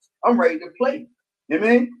cards. I'm ready to play. You know what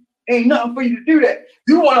I mean? Ain't nothing for you to do that.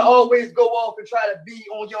 You want to always go off and try to be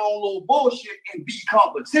on your own little bullshit and be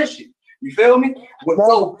competition. You feel me? What I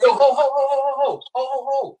always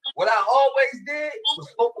did was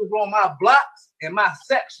focus on my blocks and my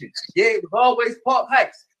section. Yeah, it was always Park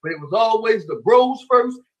Heights, but it was always the Bros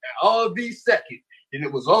first and RV second. And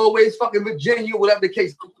it was always fucking Virginia, whatever the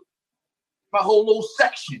case. My whole little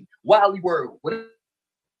section, Wildly World, whatever.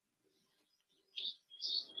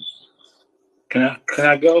 Can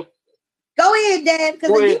I go? Go ahead, Dad.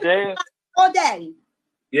 Go ahead, Dad. Oh, Daddy.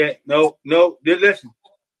 Yeah, no. Listen,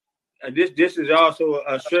 this is also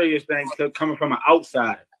a serious thing coming from an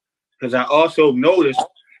outsider because I also noticed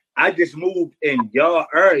I just moved in your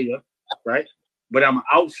area, right? But I'm an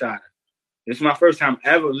outsider. This is my first time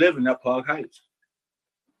ever living at Park Heights.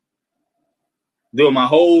 Doing my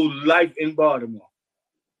whole life in Baltimore,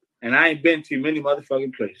 and I ain't been to many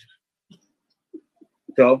motherfucking places.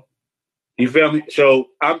 So. You feel me? So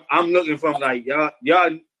I'm looking from like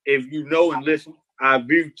y'all, if you know and listen, I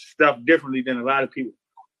view stuff differently than a lot of people.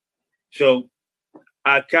 So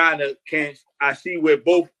I kind of I see where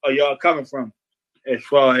both of y'all coming from as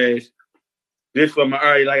far as this from my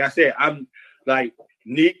area. Like I said, I'm like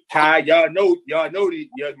Nick, Ty, y'all know these,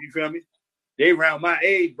 you feel me? They around my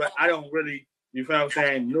age, but I don't really, you feel what I'm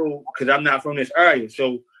saying? No, because I'm not from this area.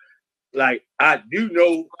 So like I do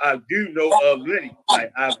know of Lenny.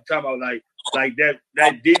 Like I'm talking about like that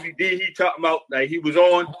DVD he talking about, like he was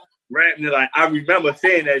on rapping. Like I remember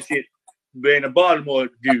saying that shit being a Baltimore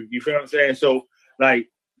dude. You feel what I'm saying? So like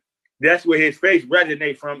that's where his face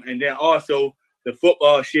resonates from, and then also the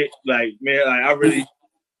football shit. Like man, like I really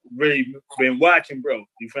been watching, bro.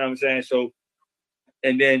 You feel what I'm saying? So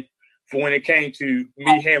and then for when it came to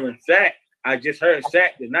me hearing Sack, I just heard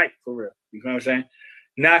Sack tonight for real. You feel what I'm saying?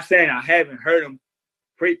 Not saying I haven't heard him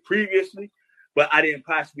previously, but I didn't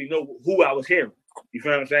possibly know who I was hearing. You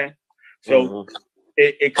feel what I'm saying? So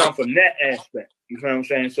it comes from that aspect. You feel what I'm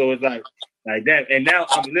saying? So it's like that. And now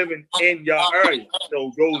I'm living in your area.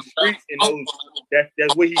 So those streets and those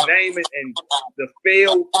that's what he named it, and the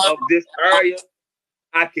feel of this area,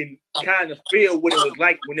 I can kind of feel what it was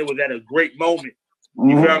like when it was at a great moment.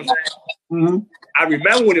 You feel what I'm saying? Mm-hmm. I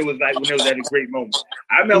remember when it was like when it was at a great moment.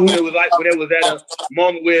 I remember when it was like when it was at a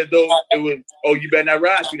moment where though it was, oh, you better not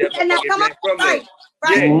ride through that motherfucker from there. Right.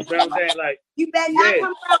 Yeah, you know what I'm saying? Like, you better not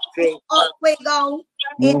come out so all the way go.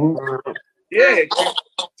 yeah,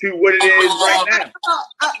 to what it is right now.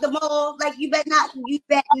 Up the mall, like you better not.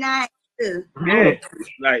 Yeah,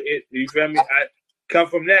 like it. You feel me? I come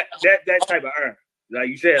from that type of earn. Like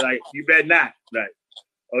you said, like you better not. Like,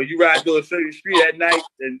 oh, you ride through a certain street at night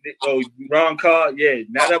and wrong car. Yeah,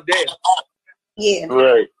 not up there. Yeah,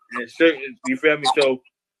 right. And certain, you feel me? So,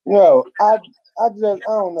 yo, I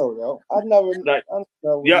don't know though. I never.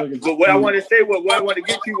 Yeah, but what I want to say was, what I want to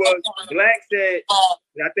get you was, Black said,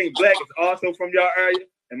 and I think Black is also from your area.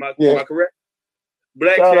 Am I correct?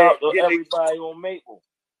 Black Shout said, out to everybody on Maple.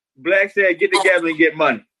 Black said, get together and get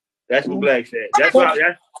money. That's what Black said. That's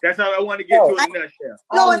how I want to get to in a nutshell.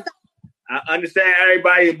 I understand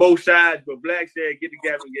everybody in both sides, but Black said, get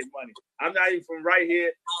together and get money. I'm not even from right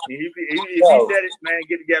here. And if he said it, man,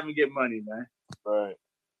 get together and get money, man. Right.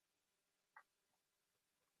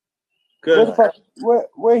 Good.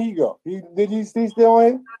 Where he go? Did he still on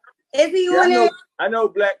here? Is he on it? I know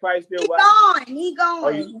Black probably still watching. He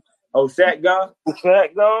gone. Sack gone?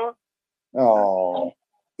 Sack gone? Oh.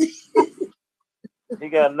 He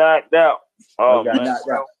got knocked out. Oh, man. Knocked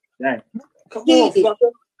out. Dang. Come on,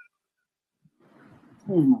 sucker.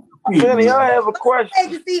 Kenny, I have a question. I'm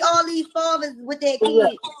glad to see all these fathers with their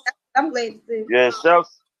kids. I'm glad to see. Yeah,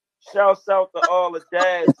 shouts out to all the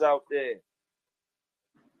dads out there.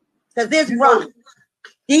 Because it's rough.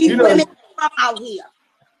 These women from out here.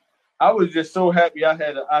 I was just so happy I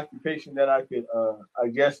had an occupation that I could, I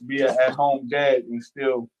guess, be an at-home dad and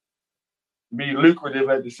still be lucrative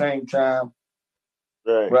at the same time.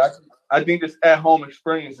 Right. But I think this at-home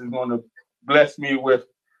experience is going to bless me with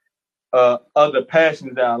other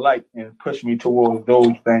passions that I like and push me towards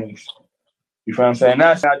those things. You feel what I'm saying?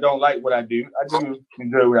 Not saying I don't like what I do. I do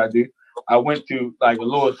enjoy what I do. I went to like a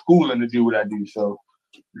lower schooling to do what I do. So,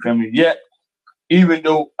 you feel me? Yet, even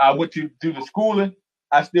though I went to do the schooling,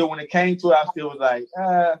 I still, when it came to it, I still was like,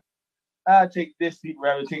 I'll take this seat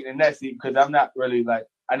rather than taking that seat because I'm not really like,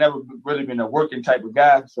 I never really been a working type of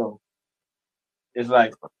guy. So it's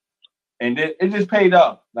like, and it just paid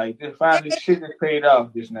off. Like, this finally shit just paid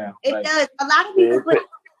off just now. It like, does. A lot of people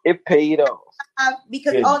it paid off.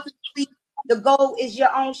 Because ultimately the goal is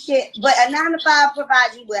your own shit. But a 9-to-5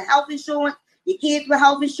 provides you with health insurance, your kids with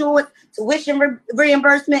health insurance, tuition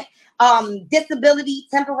reimbursement, disability,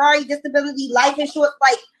 temporary disability, life insurance,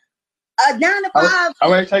 like a 9-to-5. I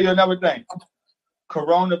want to tell you another thing.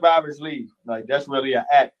 Coronavirus leave, like that's really an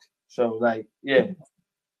act. So, like, yeah.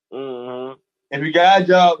 Mm-hmm. If you got a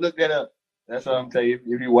job, look that up. That's what I'm telling you.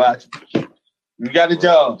 If you watch, if you got a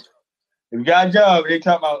job. If you got a job, they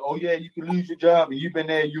talk about, oh yeah, you can lose your job, and you've been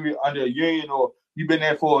there, you under a union, or you've been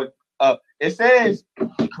there for. It says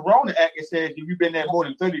Corona Act. It says if you've been there more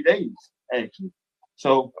than 30 days, actually.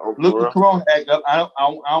 So look the Corona Act up. I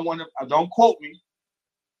don't want to. Don't quote me.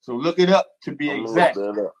 So look it up to be exact.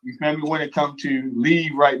 You feel me? When it comes to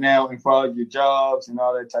leave right now and follow your jobs and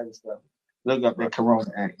all that type of stuff. Look up that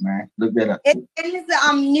Corona Act, man. Look that up. And it's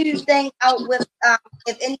a new thing out with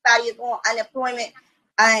if anybody is on unemployment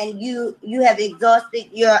and you have exhausted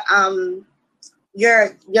your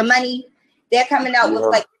money, they're coming out with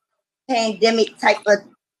like pandemic type of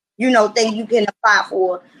thing you can apply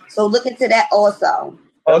for. So look into that also.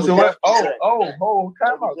 Oh, so what? Oh,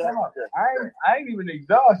 come on. I ain't even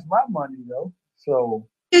exhaust my money though. So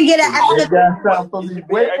you can get an extra.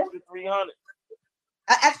 Extra 300.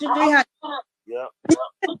 An extra 300. Yeah.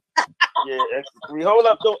 Yeah, extra 3. Hold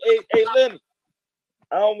up though. Hey, Lenny.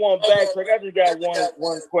 I don't want to backtrack. I just got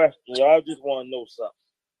one question. Y'all just want to know something.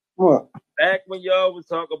 What? Back when y'all was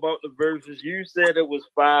talking about the verses, you said it was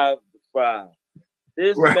 5-5.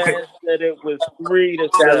 This man said it was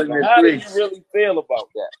 3-7. How do you really feel about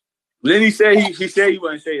that? Lenny said he said he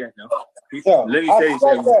wouldn't say that, no. Lenny said he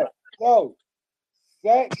said that. No.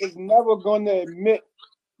 Zach is never going to admit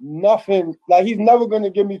nothing. Like, he's never going to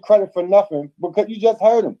give me credit for nothing because you just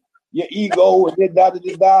heard him. Your ego and this,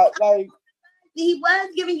 that. Like, he was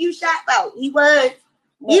giving you shots out. He was.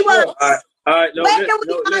 All right. No,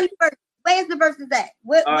 Where's the verses at?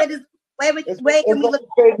 Where can we look?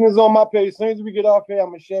 It's on my page. As soon as we get off here, I'm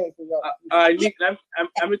gonna share it for y'all. All right, I'm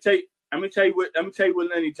gonna tell you what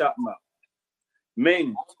Lenny talking about.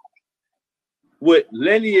 Meaning, what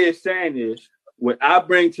Lenny is saying is what I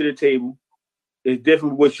bring to the table is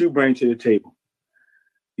different from what you bring to the table.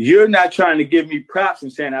 You're not trying to give me props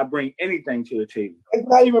and saying I bring anything to the table. It's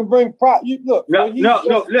not even bring props. You look. No.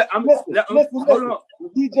 Listen.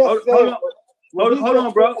 He just said. Hold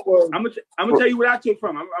on, bro. I'm gonna tell you what I took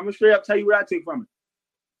from it. I'm gonna straight up tell you what I took from it.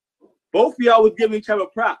 Both of y'all was giving each other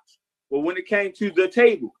props, but when it came to the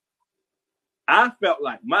table, I felt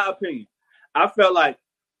like, my opinion, I felt like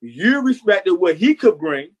you respected what he could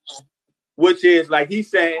bring, which is like he's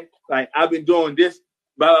saying, like, I've been doing this,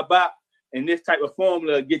 blah, blah, blah, and this type of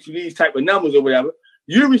formula get you these type of numbers or whatever.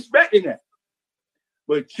 You respecting that.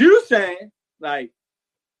 But you saying, like,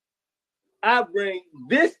 I bring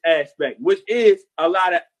this aspect, which is a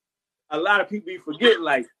lot of people forget,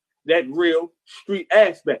 like, that real street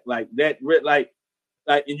aspect, like that, like,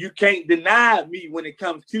 and you can't deny me when it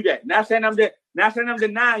comes to that. Not saying I'm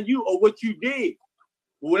denying you or what you did.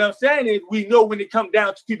 But what I'm saying is, we know when it comes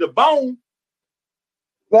down to the bone,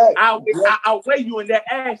 I'll weigh you in that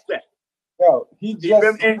aspect. Yo,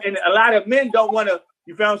 and a lot of men don't want to.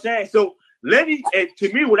 You feel what I'm saying? So Lenny, and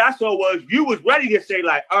to me, what I saw was you was ready to say,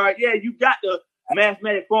 like, all right, yeah, you got the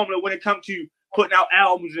mathematic formula when it comes to putting out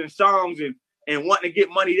albums and songs and wanting to get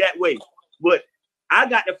money that way. But I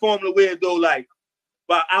got the formula where, though, like,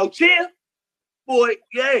 but out here, boy,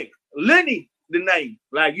 yeah, Lenny, the name.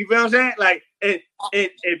 Like, you feel what I'm saying? Like, and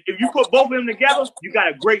if you put both of them together, you got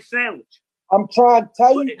a great sandwich. I'm trying to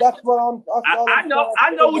tell you, that's what I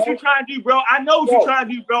know what you're trying to do, bro. I know what you're trying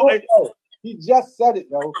to do, bro. He just said it,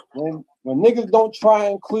 though. When niggas don't try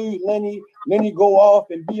and include Lenny go off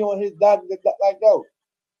and be on his dad, like, yo,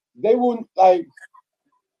 they will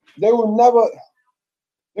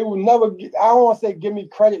never get, I don't want to say give me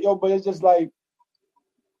credit, yo, but it's just like,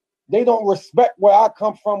 they don't respect where I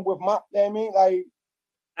come from with my, you know what I mean? Like,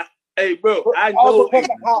 hey, bro, I all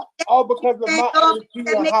know. All because of my attitude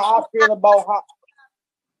and how I feel about how.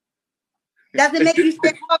 Doesn't make you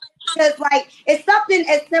stand up because, like, it's something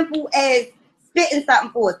as simple as spitting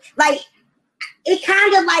something for us. Like, it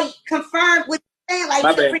kind of like confirmed what you're saying. Like,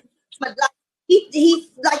 he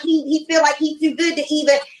feel like he's too good to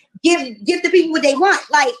even give the people what they want.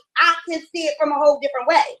 Like, I can see it from a whole different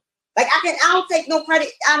way. Like, I don't take no credit.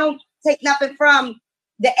 I don't take nothing from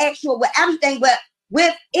the actual with everything. But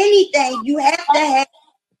with anything, you have to have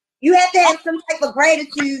some type of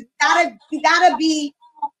gratitude. You gotta be.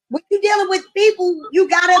 When you're dealing with people, you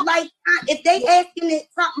gotta, like, if they asking it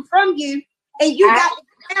something from you, and you got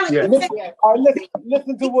the talent,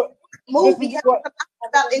 listen to what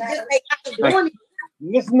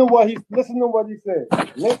he said.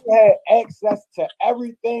 Lenny had access to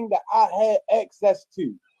everything that I had access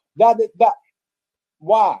to.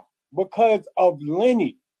 Why? Because of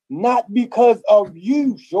Lenny, not because of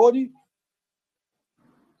you, shorty.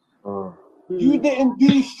 You didn't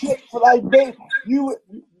do shit for like they.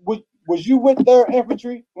 Was you with Third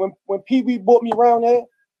Infantry when Pee Wee brought me around there?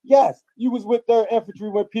 Yes, you was with Third Infantry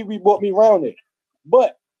when Pee Wee brought me around there.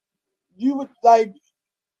 But you would like,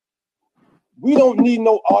 we don't need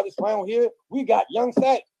no artists around here. We got Young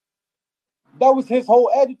Sack. That was his whole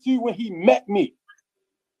attitude when he met me.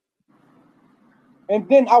 And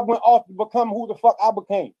then I went off to become who the fuck I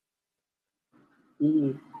became.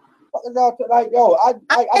 Mm-hmm. Like, yo, I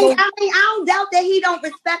don't doubt that he don't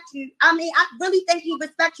respect you. I mean, I really think he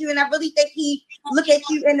respects you, and I really think he look at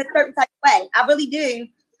you in a certain type of way. I really do.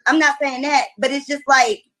 I'm not saying that, but it's just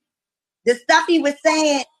like the stuff he was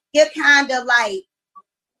saying. You're kind of like,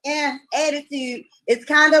 attitude. It's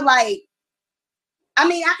kind of like, I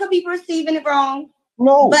mean, I could be perceiving it wrong.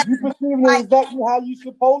 No, but you perceiving it exactly how you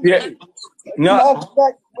supposed to. No,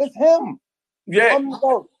 it's him. Yeah.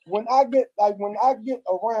 When I get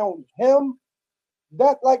around him,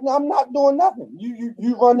 that like I'm not doing nothing.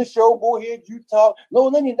 You run the show, go ahead, you talk. No,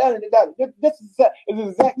 let me that. This is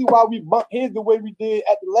exactly why we bumped heads the way we did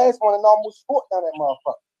at the last one and almost fought down that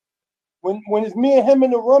motherfucker. When it's me and him in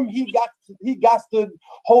the room, he got to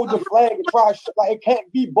hold the flag and try like it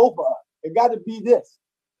can't be both of us. It got to be this.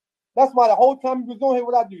 That's why the whole time he was doing here,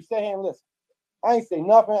 what I do, stay here and listen. I ain't say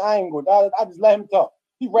nothing. I ain't go down. I just let him talk.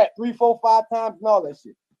 He rapped 3, 4, 5 times and all that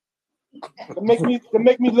shit. To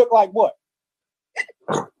make me look like what?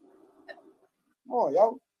 Come on,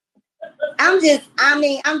 yo. I'm just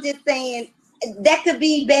saying that could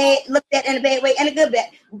be bad, looked at in a bad way and a good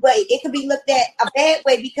way. It could be looked at a bad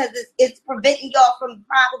way because it's preventing y'all from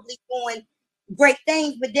probably doing great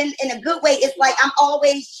things. But then in a good way, it's like I'm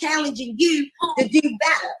always challenging you to do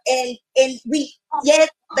better. And we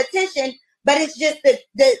attention, but it's just the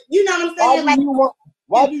you know what I'm saying?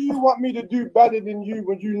 Why do you want me to do better than you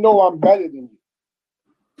when you know I'm better than you?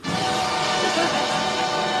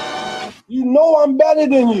 You know I'm better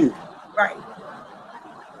than you. Right.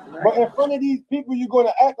 But in front of these people, you're going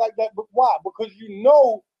to act like that. But why? Because you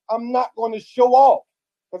know I'm not going to show off.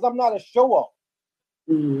 Because I'm not a show-off.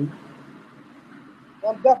 Mm-hmm.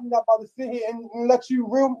 I'm definitely not about to sit here and let you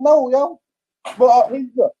real know, yo. But he's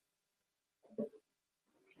good.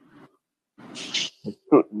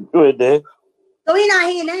 Go ahead, Dave. So he not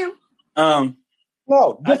here now.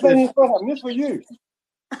 No, this I ain't just- even for him. This for you.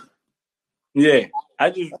 Yeah, I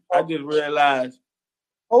just realized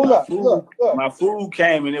Hold up. Look. my food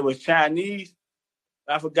came and it was Chinese.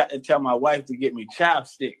 I forgot to tell my wife to get me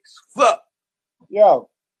chopsticks. Fuck. Yo.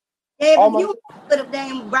 Dave, Oh, if my- you put a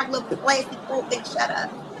damn regular plastic fork, then shut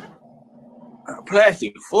up. A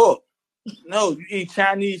plastic fork. No, you eat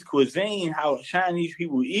Chinese cuisine. How Chinese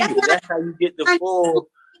people eat it. That's how you get the full.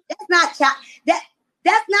 That's not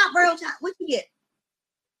that's not real China. What you get?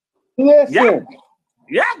 Listen.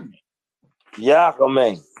 Yeah. Yeah,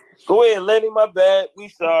 man. Go ahead, Lenny. My bad. We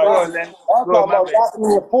sorry. Go on, Lenny. I'm Go talking on, my about bad. wrapping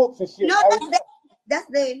your forks and shit. No, Hey,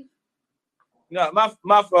 that's Dave. No,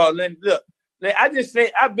 my fault, Lenny. Look, I just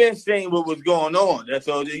say I've been saying what was going on. That's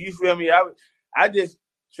all. You feel me? I just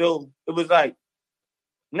so it was like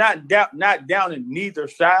not down in neither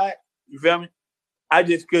side. You feel me? I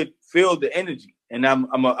just could feel the energy, and I'm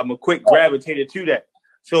a quick gravitated to that.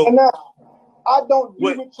 So and now, I don't do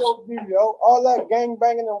What? what y'all do, yo. All that gang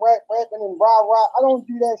banging and rapping and rah. I don't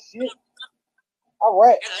do that shit. I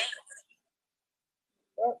rap.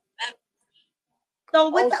 So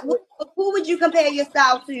who would you compare your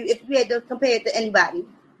style to if you had to compare it to anybody?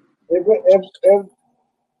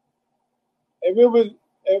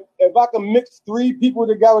 If I could mix three people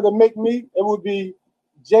together to make me, it would be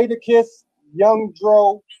Jadakiss, Young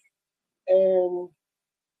Dro, and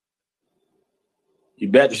you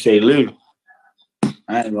better say Lou.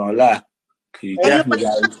 I ain't gonna lie. You definitely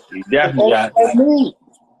got and me.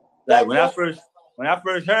 like when I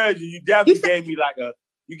first heard you, you definitely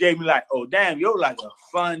gave me like oh damn, you're like a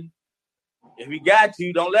fun. If he got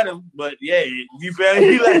to, don't let him. But yeah, you feel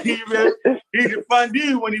me? He's a fun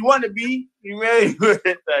dude when he want to be. You really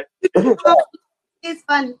It's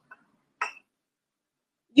funny.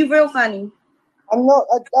 You real funny. I know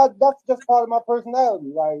that's just part of my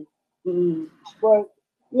personality. Like, but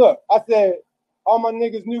look, I said all my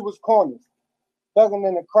niggas knew was corners. Thugging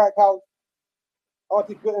in the crack house.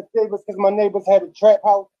 Auntie couldn't save us because my neighbors had a trap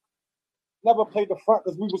house. Never played the front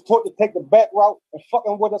because we was taught to take the back route and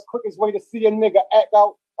fucking with us quickest way to see a nigga act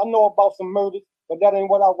out. I know about some murders, but that ain't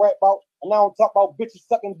what I rap about. And I don't talk about bitches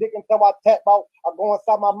sucking dick until I tap out. I go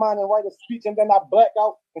inside my mind and write a speech and then I black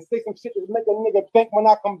out and say some shit that make a nigga think when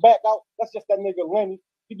I come back out. That's just that nigga Lenny.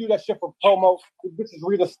 He do that shit for promo. The bitches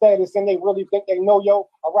read the status and they really think they know, yo.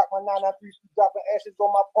 I rock my 993, dropping ashes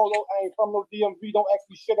on my polo. I ain't from no DMV. Don't ask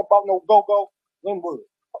me shit about no go-go. Linwood.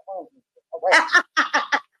 All right.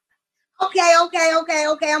 Okay.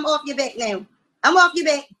 I'm off your back now. I'm off your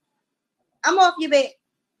back.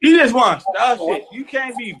 You just want to start shit. You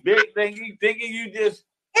can't be big thinking you just.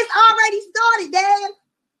 It's already started, Dad.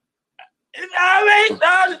 It's already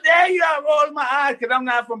started. There you are rolling my eyes because I'm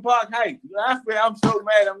not from Park Heights. I'm so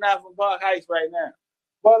mad I'm not from Park Heights right now.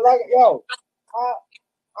 But like, yo, I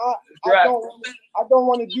don't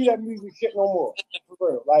want to do that music shit no more. For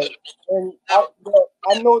real. Like, and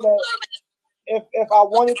I know that if I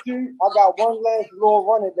wanted to, I got one last little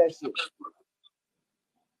run at that shit.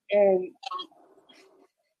 And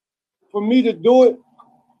for me to do it,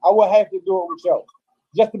 I would have to do it with y'all.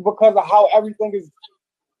 Just because of how everything is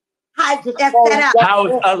How just that's falling set up. down. How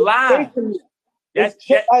it's alive. That's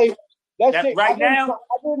That- like that that shit. right now-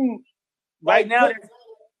 I didn't. Right now,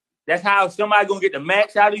 that's how somebody gonna get the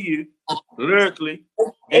max out of you lyrically,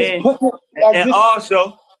 It's and pushing, like,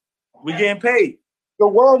 also we getting paid. the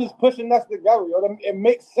world is pushing us together. Yo. It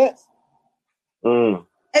makes sense. Mm.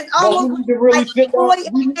 It's But we almost need to really like sit down. 40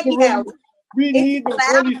 We need to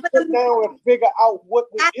really sit down and figure out what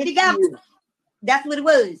the issue is. That's what it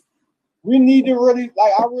was. We need to really,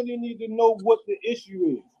 like, I really need to know what the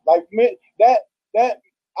issue is. Like, man, that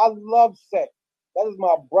I love sex. That is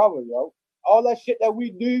my brother, yo. All that shit that we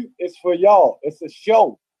do is for y'all. It's a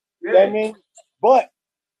show. You know what I mean? But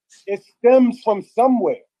it stems from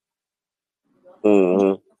somewhere.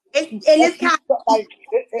 Mm-hmm. It's kind of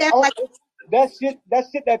that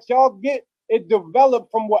shit that y'all get, it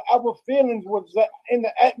developed from whatever feelings was in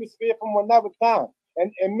the atmosphere from another time.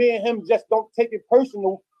 And me and him just don't take it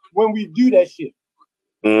personal when we do that shit.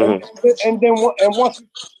 Mm-hmm.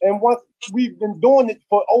 And once we've been doing it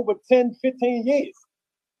for over 10, 15 years.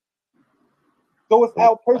 So it's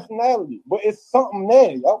our personality, but it's something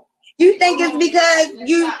there, yo. You think it's because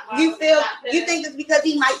you think it's because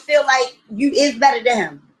he might feel like you is better than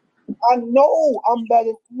him. I know I'm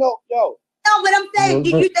better. No, yo. No, but I'm saying, do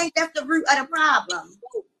you think that's the root of the problem?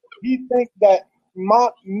 He thinks that my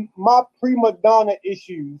prima donna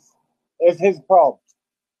issues is his problem.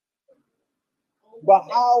 But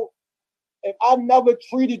how if I never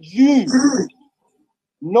treated you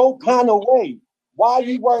no kind of way, why are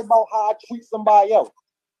you worried about how I treat somebody else?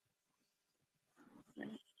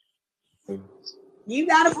 You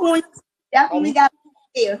got a point. Definitely got a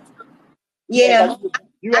point. Yeah.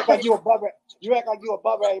 You act like you above it. You act like you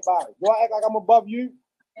above everybody. Do I act like I'm above you?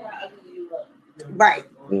 Right.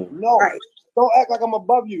 No. Right. Don't act like I'm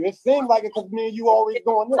above you. It seems like it because me and you always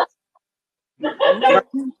doing this. I never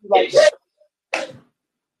treated you like that.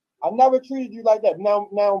 I never treated you like that.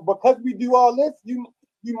 Now, because we do all this, you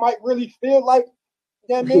might really feel like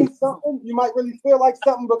that means something. You might really feel like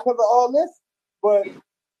something because of all this, but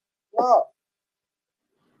no.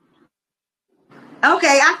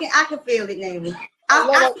 Okay, I can feel it now.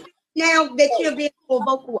 I now that you're being more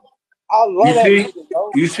vocal. I love You that. see? Music,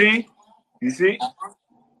 bro. You see? You see?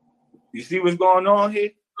 You see what's going on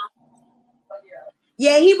here?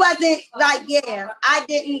 Yeah, he wasn't like, yeah, I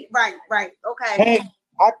didn't. Right. Okay.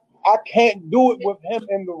 I can't do it with him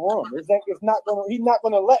in the room. It's like he's not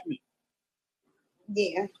gonna let me.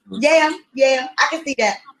 Yeah, I can see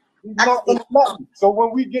that. He's not gonna let me. So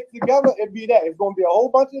when we get together, it'd be that. It's gonna be a whole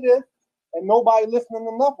bunch of this and nobody listening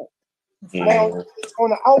to nothing. Now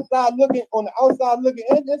on the outside looking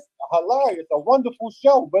in, it's hilarious, a wonderful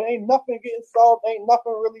show, but ain't nothing getting solved, ain't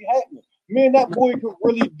nothing really happening. Me and that boy could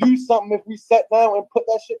really do something if we sat down and put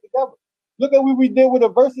that shit together. Look at what we did with the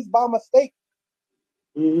verses by mistake.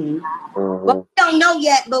 Mm-hmm. Well, we don't know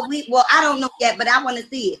yet, but I don't know yet, but I want to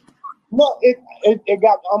see it. No, it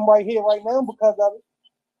got. I'm right here right now because of it.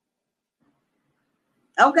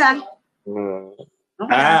 Okay.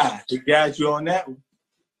 Okay. He got you on that one.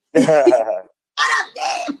 Yo,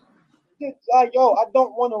 I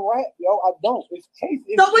don't want to rap, yo. I don't. It's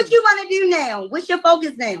chasing. So what you want to do now? What's your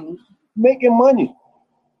focus now? Making money.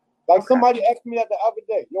 Like somebody asked me that the other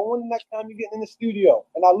day, yo, when the next time you get in the studio?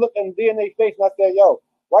 And I looked in their face and I said, yo,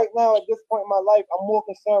 right now at this point in my life, I'm more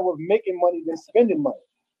concerned with making money than spending money.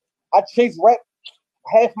 I chase rap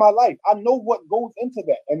half my life. I know what goes into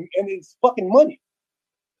that, and it's fucking money.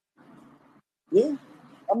 Yeah,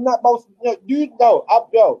 I'm not about dude. No, I've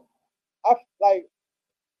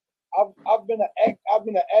been an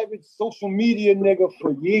avid social media nigga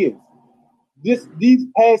for years. These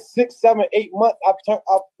past 6, 7, 8 months, I've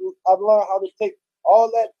learned how to take all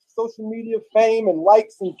that social media fame and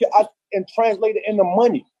likes and translate it into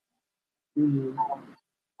money. Mm-hmm.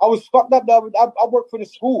 I was fucked up. I work for the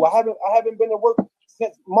school. I haven't been to work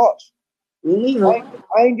since March. I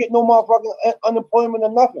ain't getting no motherfucking unemployment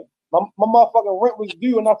or nothing. My motherfucking rent was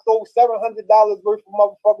due, and I sold $700 worth of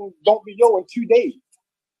motherfucking Don't Be Yo in 2 days.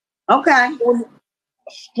 Okay.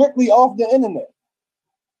 Strictly off the internet.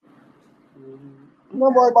 I'm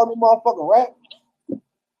not worried about no motherfucking rap.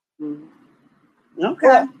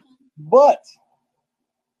 Okay. But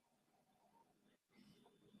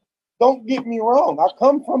don't get me wrong. I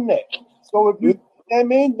come from that. So if you, I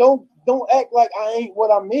mean, don't act like I ain't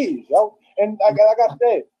what I mean, yo. And like I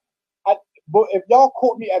said, but if y'all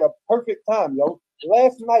caught me at a perfect time, yo.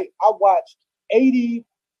 Last night I watched 80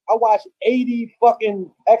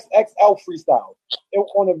 fucking XXL freestyles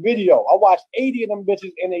on a video. I watched 80 of them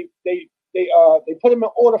bitches, and they put them in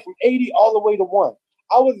order from 80 all the way to 1.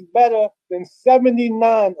 I was better than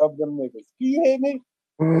 79 of them niggas. Can you hear me?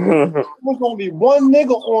 There was only one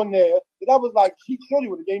nigga on there that I was like, he surely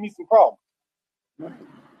would have gave me some problems.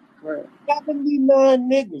 Right. 79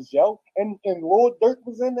 niggas, yo. And Lord Durk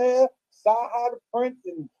was in there, Sci-Hi the Prince,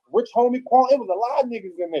 and Rich Homie Quan. It was a lot of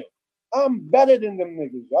niggas in there. I'm better than them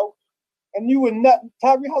niggas, yo. And you would not,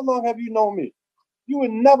 Tyree, how long have you known me? You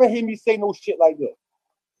would never hear me say no shit like that.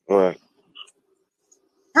 Right.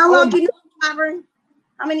 How long you know, Tyree?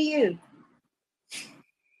 How many years?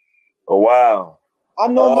 Oh, wow. I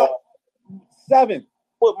know my 7.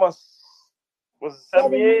 What was it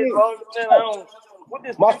 7 years? What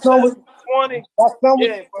this my son was 20?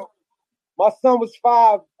 My son was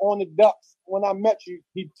 5 on the Ducks when I met you.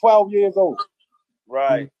 He's 12 years old.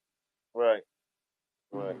 Right.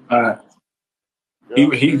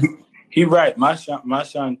 He right. My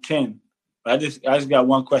son 10. I just got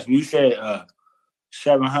one question. You said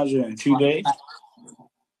 702 days.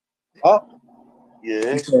 Huh?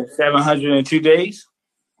 Yeah. You said 702 days.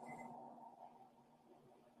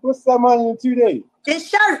 What's 702 days? It's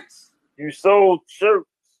shirts. You sold shirts.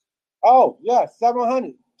 Oh yeah,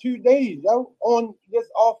 702 days, yo, on this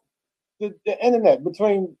off the internet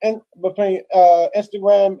between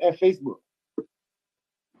Instagram and Facebook.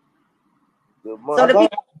 So the people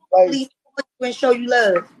like and show you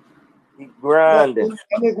love. He grinding.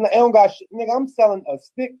 And it don't got shit. Nigga, I'm selling a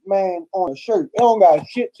stick man on a shirt. It don't got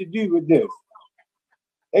shit to do with this.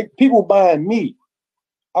 People buying me.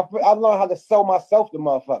 I learned how to sell myself to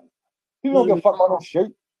motherfuckers. People don't give a fuck about no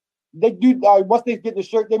shirt. They do. Once they get the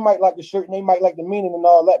shirt, they might like the shirt and they might like the meaning and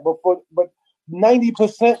all that. But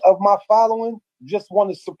 90% of my following just want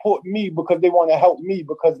to support me because they want to help me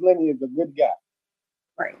because Lenny is a good guy.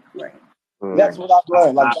 Right. That's what I've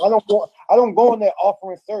learned. Like I don't go in there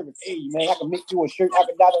offering service. Hey man, I can make you a shirt. I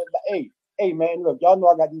can hey man, look, y'all know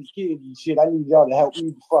I got these kids and shit. I need y'all to help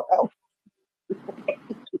me the fuck out.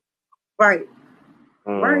 Right.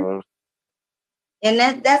 Right. And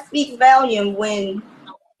that speaks volume when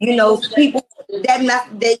people that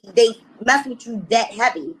they mess with you that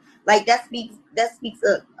heavy. Like that speaks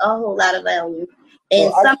a whole lot of value.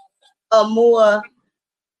 And some are more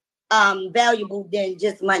valuable than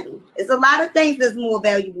just money. It's a lot of things that's more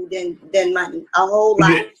valuable than money. A whole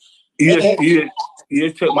lot. You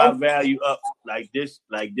just took my value up like this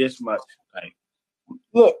much. Like,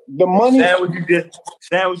 look, the money. Saying what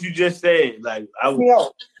you just said. Like,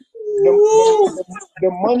 the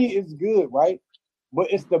money is good, right? But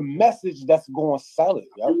it's the message that's going to sell it,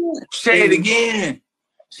 yo. Say it again.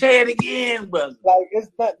 Say it again, brother. Like, it's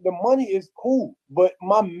not, the money is cool, but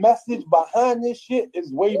my message behind this shit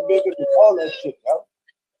is way bigger than all that shit, yo.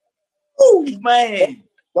 Oh, man.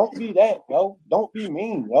 Don't be that, yo. Don't be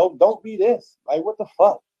mean, yo. Don't be this. Like, what the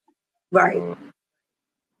fuck? Right.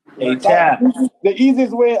 Hey, child. The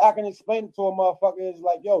easiest way I can explain it to a motherfucker is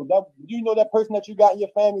like, yo, you know that person that you got in your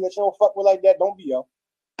family that you don't fuck with like that? Don't be, yo.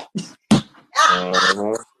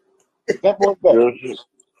 Simple as that.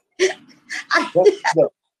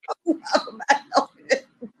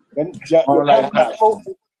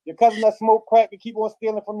 Your cousin that smoke crack and keep on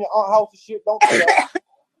stealing from your aunt's house and shit. Don't be, yo.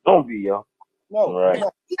 Don't be, yo. No, right.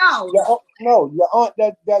 Your aunt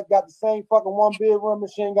that got the same fucking one bedroom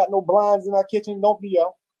and she ain't got no blinds in her kitchen. Don't be,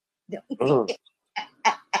 yo. And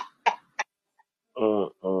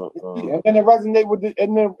then it resonate with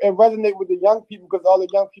the young people because all the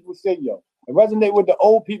young people say, yo. It resonate with the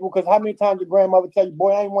old people because how many times your grandmother tell you,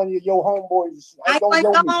 boy, I ain't one of your homeboys. I ain't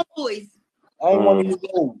one of your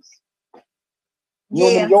yo's. You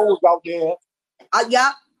know them yo's out there.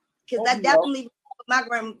 Yeah, because I definitely my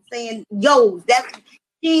grandma saying yo's.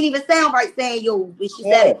 She didn't even sound right saying yo's, but she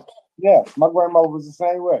said it. Yeah, my grandmother was the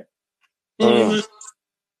same way. Mm-hmm.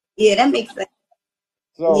 Yeah, that makes sense.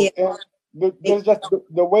 So there's just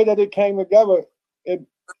the way that it came together. I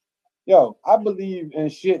believe in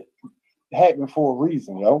shit happen for a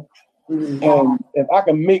reason, yo. Mm-hmm. And if I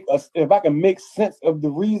can make sense of the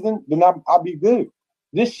reason, then I'll be good.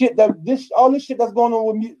 All this shit that's going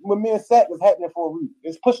on with me and Sack is happening for a reason.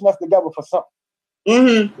 It's pushing us together for something.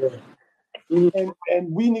 Mm-hmm.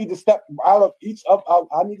 And we need to step out of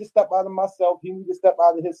I need to step out of myself. He needs to step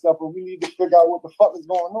out of himself, and we need to figure out what the fuck is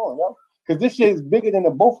going on, yo. Because this shit is bigger than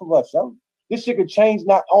the both of us, yo. This shit could change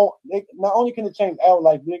not only can it change our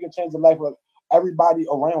life, but it can change the life of everybody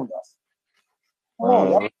around us. Come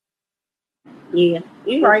on, yo. Yeah,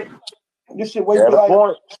 you're right. This shit way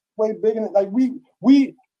bigger. Like we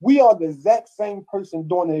are the exact same person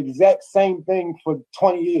doing the exact same thing for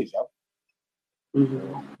 20 years, yo.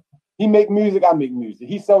 Mm-hmm. He make music, I make music.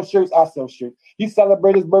 He sells shirts, I sell shirts. He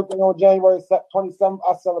celebrates his birthday on January 27th.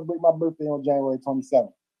 I celebrate my birthday on January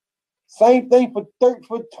 27th. Same thing for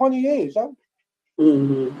 20 years, yo.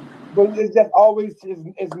 Mm-hmm. But it's just always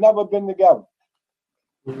it's never been together.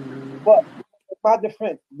 Mm-hmm. But in my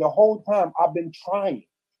defense, the whole time I've been trying.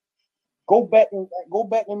 Go back and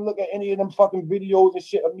look at any of them fucking videos and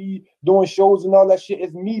shit of me doing shows and all that shit.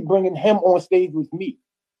 It's me bringing him on stage with me.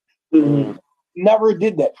 Mm-hmm. Never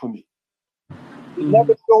did that for me. He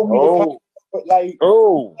never showed me the kind of, like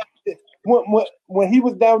when he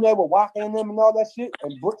was down there with Walking and them and all that shit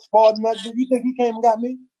and Brooks Spard and that, do you think he came and got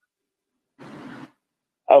me?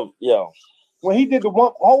 Oh, yeah. When he did the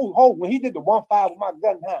 1-5 with my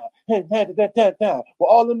gun time, with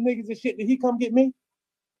all them niggas and shit, did he come get me?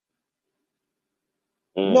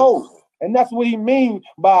 No. And that's what he means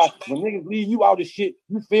by when niggas leave you out of shit,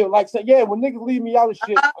 you feel like when niggas leave me out of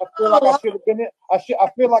shit, I feel like I should have been in. I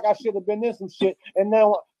feel like I should have been in some shit. And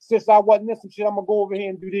now since I wasn't in some shit, I'm gonna go over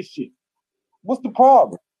here and do this shit. What's the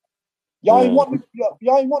problem? Y'all ain't want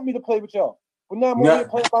me to play with y'all. But now I'm over here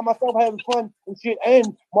playing by myself, having fun and shit,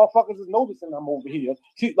 and motherfuckers is noticing I'm over here.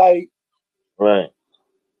 Shit, like, right.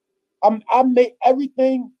 I made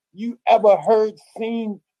everything you ever heard,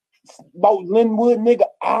 seen about Linwood, nigga.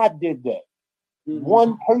 I did that. Mm-hmm.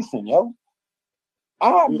 One person, yo.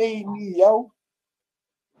 I made me, yo.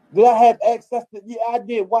 Did I have access to? Yeah, I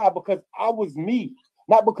did. Why? Because I was me.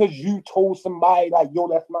 Not because you told somebody like, yo,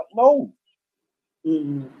 that's my no.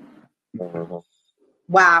 Mm-hmm. Mm-hmm.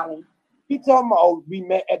 Wow. He talking about we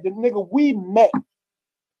met at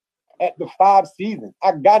the 5 seasons.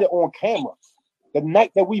 I got it on camera. The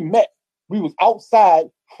night that we met, We was outside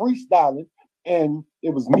freestyling, and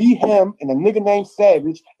it was me, him, and a nigga named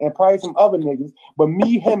Savage, and probably some other niggas. But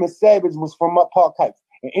me, him, and Savage was from Up Park Heights.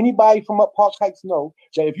 And anybody from Up Park Heights know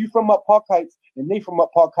that if you from Up Park Heights and they from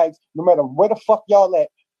Up Park Heights, no matter where the fuck y'all at,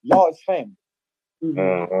 y'all is family.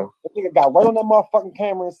 Mm-hmm. That nigga got right on that motherfucking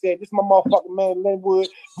camera and said, "This is my motherfucking man, Linwood.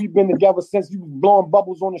 We've been together since you was blowing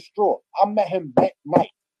bubbles on the straw. I met him that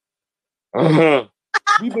night. Mm-hmm.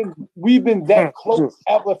 We've been that close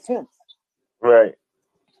ever since." Right.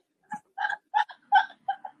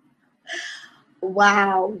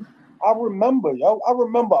 Wow. I remember, yo. I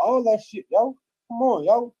remember all that shit, yo. Come on,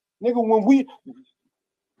 yo. Nigga, when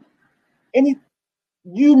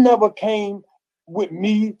you never came with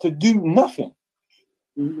me to do nothing.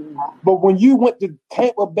 Mm-hmm. But when you went to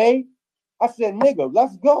Tampa Bay, I said, nigga,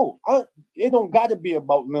 let's go. It don't gotta be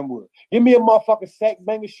about Linwood. Give me a motherfucking sack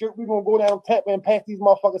banger shirt. We're gonna go down Tampa and pass these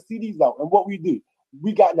motherfucking CDs out. And what we do,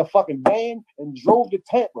 we got in the fucking van and drove to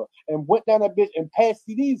Tampa and went down that bitch and passed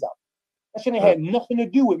CDs out. That shit ain't had nothing to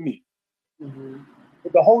do with me. Mm-hmm.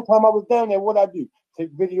 But the whole time I was down there, what I do?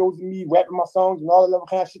 Take videos of me rapping my songs and all that other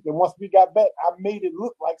kind of shit. And once we got back, I made it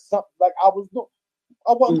look like something like I was doing.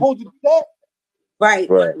 I wasn't supposed to do that. Right.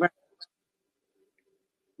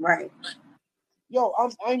 Yo, I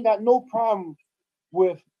ain't got no problem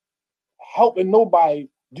with helping nobody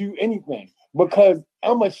do anything because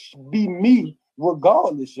I'ma be me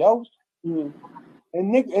regardless, yo. Mm-hmm.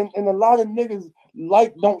 And a lot of niggas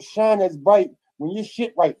light don't shine as bright when your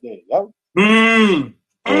shit right there, yo. Damn,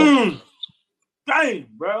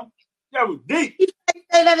 bro. That was deep.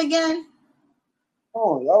 Say that again.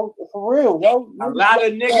 Oh, yo, for real, yo. A lot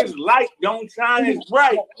of niggas light don't shine as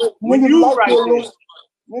bright when you like right there.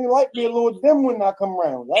 Nigga like me a little dim when I come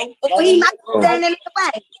around, yo. Well, he might be standing in the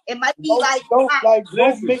way. It might be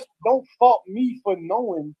don't fault me for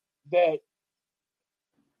knowing that.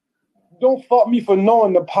 Don't fault me for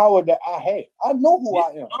knowing the power that I have. I know who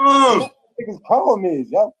I am. What the nigga's problem is,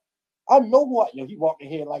 yo. I know who I am. He walking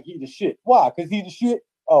here like he the shit. Why? Because he the shit?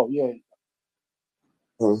 Oh, yeah.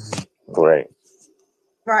 Right.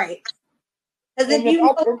 Right. Because if you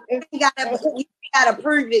gotta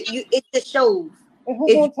prove it, it just shows. And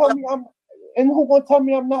who gonna tell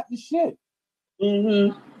me I'm not the shit?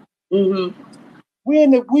 Mm-hmm. Mm-hmm. We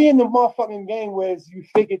in the motherfucking game where it's you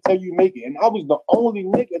fake it till you make it. And I was the only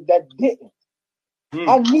nigga that didn't.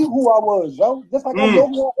 I knew who I was, yo. Just like I know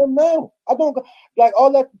who I am now. I don't like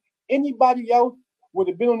all that. Anybody else would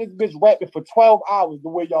have been on this bitch rapping for 12 hours the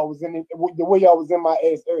way y'all was in my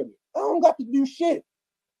ass earlier. I don't got to do shit.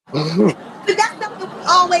 But that's something we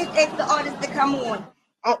always ask the artists to come on.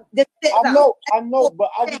 I know, but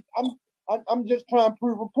I'm just trying to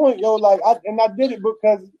prove a point, yo. Like I did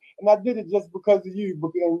it just because of you,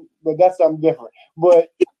 but that's something different.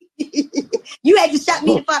 But you had to shut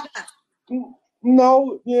me the fuck up.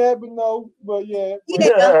 No, yeah, but yeah.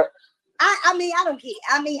 I mean, I don't care.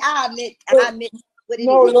 I mean, I admit what it is.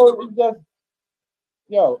 No, it's just,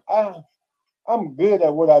 yo, I'm good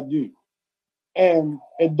at what I do, and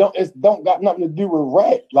it don't got nothing to do with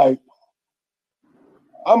rap. Like,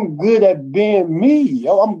 I'm good at being me,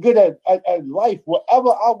 yo. I'm good at life, whatever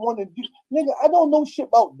I want to do. Nigga, I don't know shit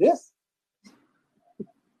about this.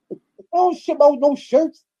 I don't shit about no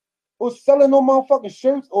shirts or selling no motherfucking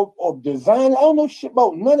shirts or design. I don't know shit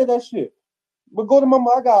about none of that shit. But go to my mom,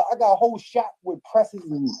 I got a whole shop with presses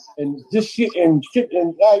and this shit and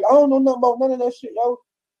like I don't know nothing about none of that shit, yo.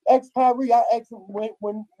 Ask Kyrie, I ask him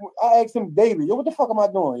when I ask him daily, yo, what the fuck am I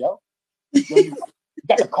doing, yo? You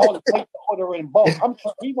got to call the place to order in bulk.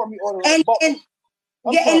 He want me ordering in bulk.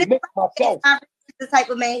 I'm trying to make myself. The type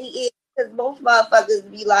of man he is, because most motherfuckers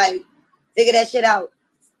be like, figure that shit out.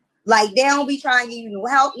 Like they don't be trying to give you no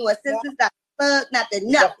help, no assistance, nothing.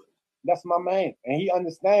 That's my man, and he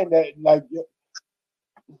understand that. Like,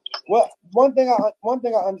 well, one thing I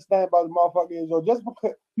understand about the motherfucker is, yo, just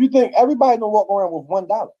because you think everybody don't walk around with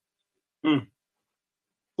 $1.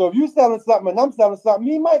 So if you selling something and I'm selling something,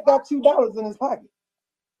 he might got $2 in his pocket.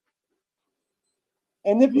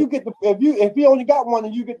 And if he only got one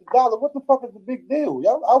and you get the dollar, what the fuck is the big deal,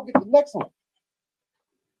 yo? I'll get the next one.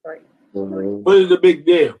 Right. Mm-hmm. What is the big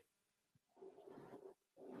deal?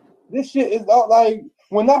 This shit is all like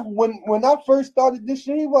when I first started this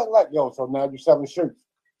shit, he wasn't like, yo, so now you're selling shirts.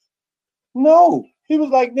 No. He was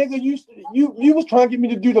like, nigga, you was trying to get me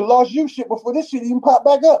to do the Lost You shit before this shit even popped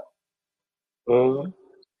back up. Mm-hmm.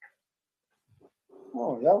 Come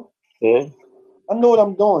on, yo. Yeah. I know what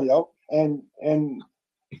I'm doing, yo. And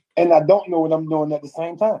I don't know what I'm doing at the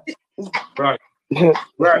same time. Right.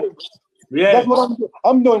 Right. Yeah. That's what I'm doing.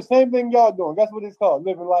 I'm doing the same thing y'all doing. That's what it's called,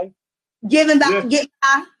 living life. Giving back, getting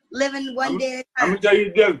back. living one day at a I'm time. gonna tell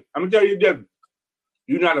you different. I'm gonna tell you different.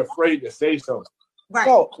 You're not afraid to say so. Right.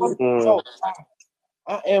 So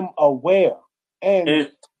I am aware, and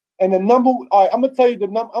the number. All right, I'm gonna tell you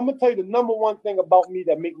the number one thing about me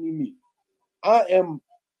that make me me. I am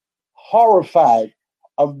horrified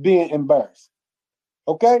of being embarrassed.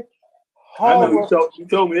 Okay, I remember you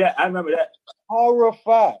told me that. I remember that.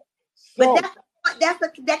 Horrified. So, but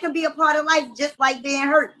that can be a part of life, just like being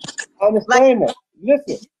hurt. I understand that.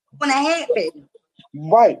 Listen, when it happens.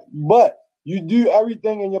 Right, but you do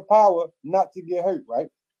everything in your power not to get hurt, right?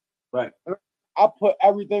 Right. I put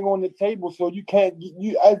everything on the table so you can't get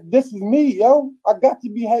you. This is me, yo. I got to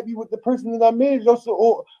be happy with the person that I'm in, yo.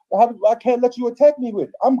 So I can't let you attack me with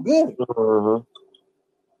it. I'm good. Mm-hmm.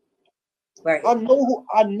 Right. I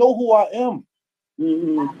know who I am,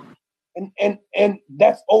 and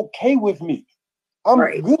that's okay with me. I'm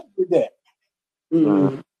good with that.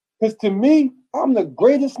 Because to me, I'm the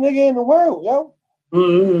greatest nigga in the world, yo.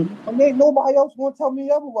 And ain't nobody else gonna tell me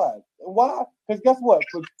otherwise. And why? Because guess what?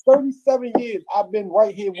 For 37 years, I've been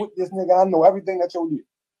right here with this nigga. I know everything that you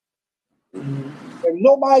do. If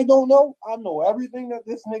nobody don't know, I know everything that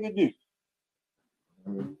this nigga do.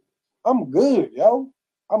 I'm good, yo.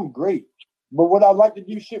 I'm great. But what I like to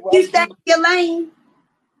do shit with you stay in your lane.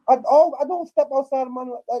 I don't step outside of my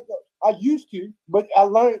like I used to, but I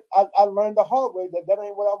learned the hard way that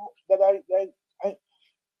ain't what I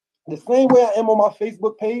the same way I am on my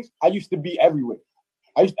Facebook page. I used to be everywhere.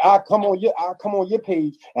 I come on your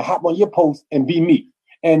page and hop on your post and be me.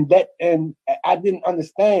 And I didn't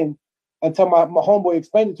understand until my homeboy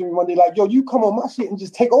explained it to me one day. Like, yo, you come on my shit and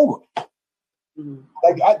just take over.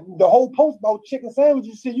 Like the whole post about chicken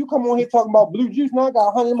sandwiches shit. You come on here talking about blue juice. Now I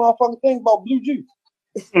got 100 motherfucking things about blue juice.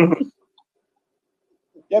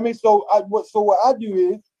 I mean, so what I do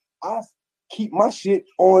is I keep my shit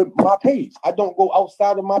on my page. I don't go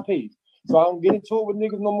outside of my page. So I don't get into it with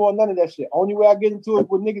niggas no more, none of that shit. Only way I get into it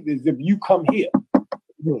with niggas is if you come here.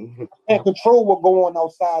 And control what go on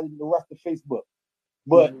outside of the rest of Facebook.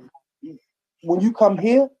 But when you come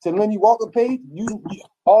here to Lenny Walker page, you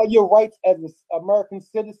all your rights as an American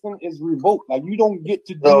citizen is revoked. Like you don't get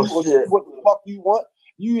to do what the fuck you want.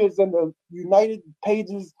 You is in the United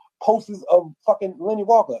Pages posters of fucking Lenny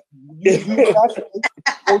Walker. You do what I say,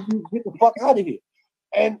 or you get the fuck out of here.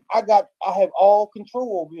 And I have all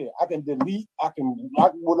control over here. I can delete, I can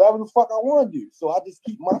whatever the fuck I want to do. So I just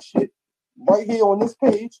keep my shit right here on this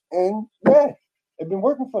page, and yeah, it's been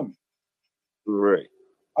working for me. Right.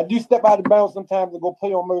 I do step out of bounds sometimes and go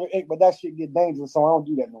play on Murder Inc., but that shit get dangerous, so I don't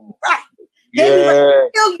do that no more. Right. Yeah. They ready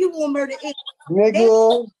to kill you on Murder Inc.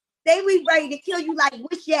 Nigga. They be ready to kill you like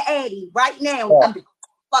what's your Addy right now. Yeah.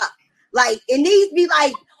 Fuck. Like it needs to be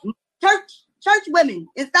like church women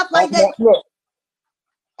and stuff like that. Look,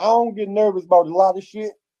 I don't get nervous about a lot of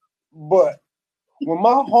shit, but when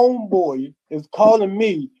my homeboy is calling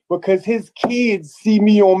me because his kids see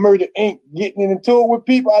me on Murder Inc. getting into it with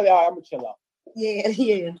people, I'm gonna chill out. Yeah.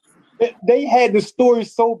 They had the story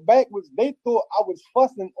so backwards. They thought I was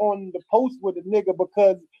fussing on the post with a nigga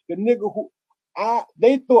because the nigga who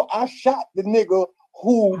they thought I shot the nigga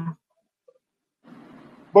who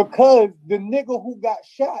because the nigga who got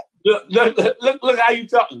shot. Look how you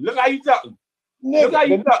talking. Look how you talking. Nigga, look how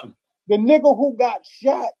you talking. The nigga who got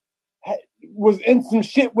shot was in some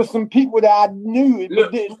shit with some people that I knew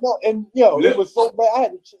but didn't know, and it was so bad. I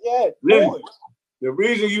had to, the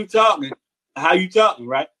reason you talking, how you talking,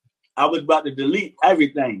 right? I was about to delete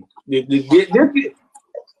everything. This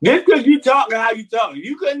because you talking how you talking.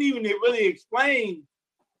 You couldn't even really explain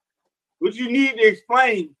what you need to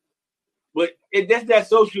explain. But that's that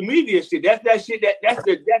social media shit. That's that shit. That's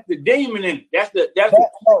the demon in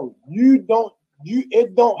it. No,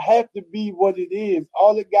 it don't have to be what it is.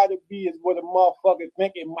 All it got to be is what a motherfucker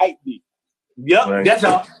think it might be. Yep, right. That's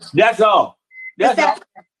all. That's all. The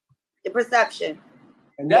perception.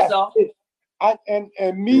 And that's all. It.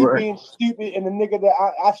 Me being stupid and the nigga that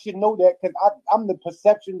I should know that because I'm the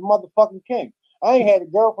perception motherfucking king. I ain't had a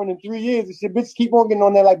girlfriend in 3 years and shit. Bitch, keep on getting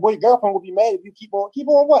on there like, boy, your girlfriend will be mad if you keep on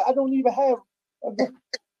what? I don't even have.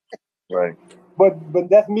 Right. But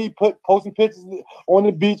that's me posting pictures on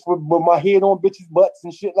the beach with my head on bitches' butts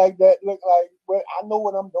and shit like that. Look like, but I know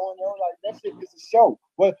what I'm doing. Like that shit is a show.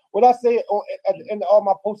 What I say at the end of all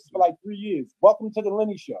my posts for like 3 years. Welcome to the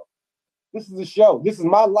Lenny Show. This is a show. This is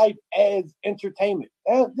my life as entertainment.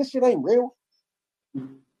 This shit ain't real.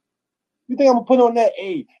 You think I'm gonna put on that?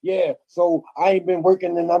 Hey, yeah. So I ain't been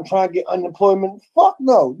working and I'm trying to get unemployment. Fuck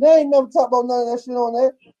no. They ain't never talk about none of that shit on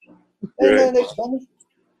there. Ain't none of that shit.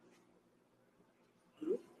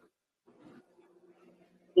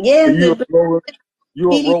 Yeah, you a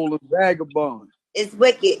rolling vagabond. It's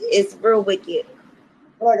wicked. It's real wicked.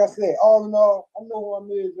 Like I said, all in all, I know who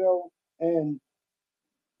I'm is, yo. And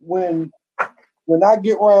when I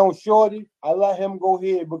get around Shorty, I let him go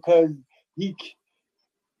ahead because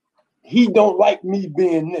he don't like me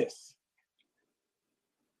being this.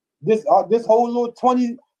 This whole little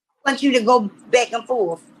 20. I want you to go back and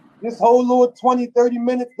forth. This whole little 20, 30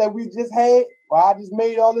 minutes that we just had, where I just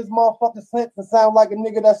made all this motherfucking sense and sound like a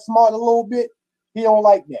nigga that's smart a little bit, he don't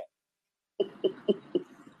like that.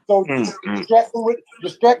 So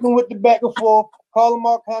distracting with the back and forth, call them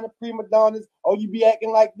all kind of prima donnas. Oh, you be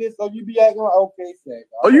acting like this. Oh, you be acting like okay, say.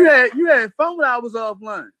 Oh, you had fun when I was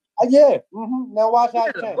offline. Yeah. Mm-hmm. Now watch how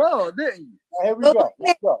it change. Bro, didn't you? Now, here we go.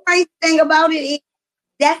 Let's go. The crazy thing about it is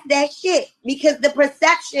that's that shit because the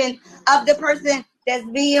perception of the person that's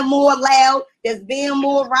being more loud, that's being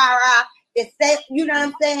more rah-rah, that's that, you know what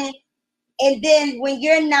I'm saying? And then when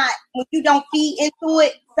you don't feed into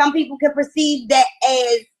it, some people can perceive that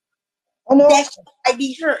as that shit might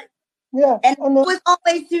be true. Yeah. And it's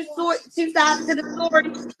always two sides to the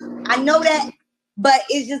story. I know that, but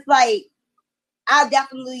it's just like I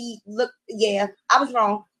definitely look. Yeah, I was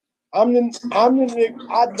wrong. I'm the nigga.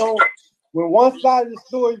 I don't. When one side of the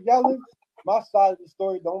story is yelling, my side of the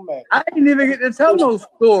story don't matter. I didn't even get to tell no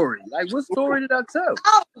story. Like, what story did I tell?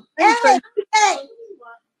 Oh,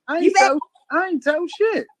 I ain't tell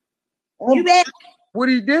shit. You bet. What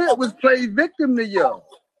he did was play victim to y'all.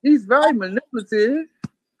 He's very manipulative.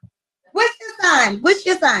 What's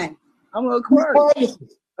your sign? I'm an Aquarius.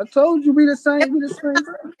 I told you we the same.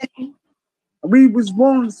 We was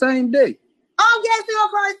born on the same day. Oh, yes, you're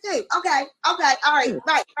Aquarius too. Okay, all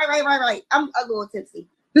right, right. I'm a little tipsy.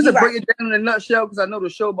 Just to break it down in a nutshell, because I know the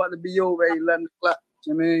show about to be over at 11 o'clock.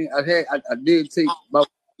 I mean, I did take about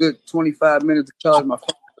a good 25 minutes to charge my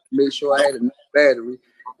phone, make sure I had enough battery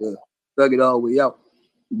to plug it all the way out.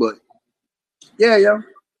 But yeah, yo,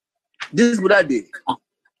 this is what I did.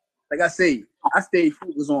 Like I say, I stayed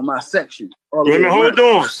focused on my section. Wait, hold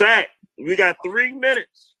on, Sack. We got 3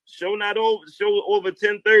 minutes. Show not over. Show over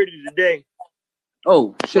 10:30 today.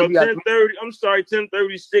 Oh, so 10:30. I'm sorry,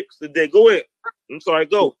 10:36 today. Go ahead. I'm sorry.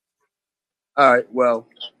 Go. All right. Well,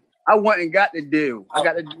 I went and got the deal. I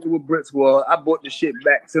got the deal with Britswell. I brought the shit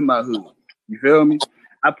back to my hood. You feel me?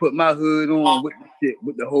 I put my hood on with the shit,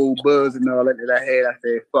 with the whole buzz and all that I had. I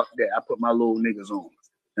said, fuck that. I put my little niggas on.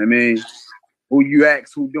 I mean, who you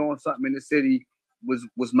ask who doing something in the city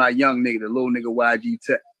was my young nigga, the little nigga YG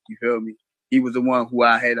Tech. You feel me? He was the one who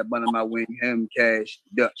I had up under my wing, him, Cash,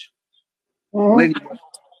 Dutch. Mm-hmm.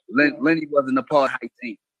 Lenny wasn't a part of Heights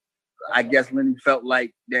Inc. I guess Lenny felt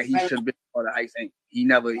like that he should have been a part of Heights Inc. He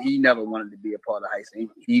never wanted to be a part of Heights Inc.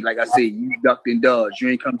 He, like I said, you ducked and dodged. You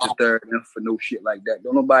ain't come to third for no shit like that.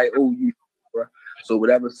 Don't nobody owe you, bro. So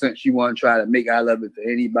whatever sense you want to try to make out of it to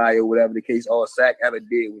anybody or whatever the case, all Sack ever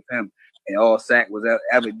did with him, and all Sack was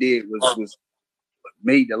ever did was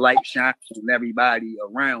made the light shine on everybody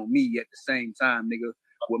around me at the same time, nigga,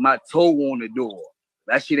 with my toe on the door.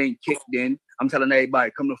 That shit ain't kicked in. I'm telling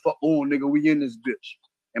everybody, come the fuck on, nigga, we in this bitch.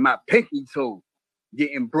 And my pinky toe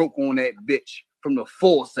getting broke on that bitch from the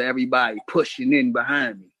force of everybody pushing in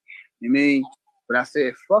behind me. You mean? But I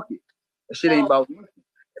said, fuck it. That shit ain't about nothing.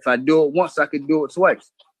 If I do it once, I could do it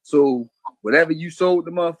twice. So whatever you sold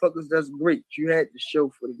the motherfuckers, that's great. You had the show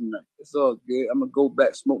for the night. It's all good. I'm gonna go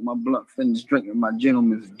back, smoke my blunt, finish drinking my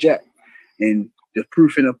gentleman's jack. And the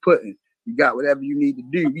proof in the pudding. You got whatever you need to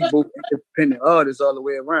do. We both independent artists all the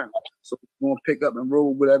way around. So you want to pick up and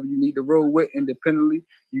roll whatever you need to roll with independently,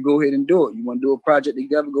 you go ahead and do it. You want to do a project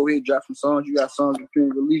together, go ahead and drop some songs. You got songs you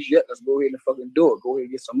can't release yet, let's go ahead and fucking do it. Go ahead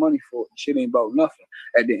and get some money for it. Shit ain't about nothing.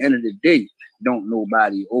 At the end of the day, don't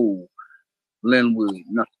nobody owe Linwood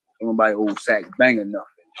nothing. Don't nobody owe Sack Banger nothing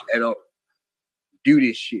at all. Do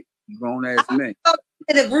this shit. You grown ass men. To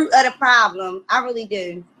the root of the problem. I really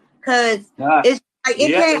do. Because it's like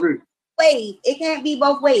it can't ways. It can't be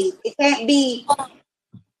both ways. It can't be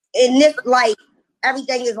in this like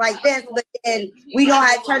everything is like this, but then we don't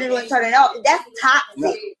have to turn it on, turn it off. That's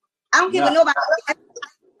toxic. I don't give a nobody.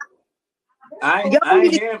 I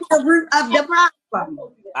need to get the root of the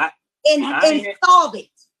problem and solve it.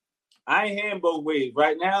 I ain't hearing both ways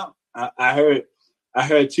right now. I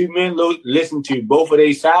heard two men listen to both of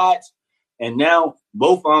their sides, and now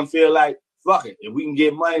both of them feel like fuck it. If we can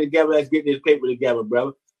get money together, let's get this paper together,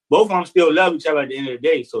 brother. Both of them still love each other at the end of the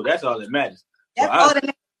day, so that's all that matters.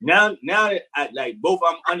 Now that I like both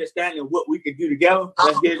of them understanding what we could do together,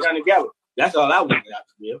 let's get it done together. That's all I want out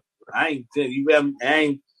to do. I ain't telling you, I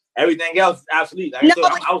ain't everything else is obsolete. Like I said,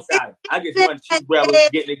 I'm outside. I just want two brothers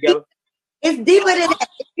getting together. It's deeper than that.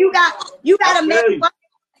 You got to make one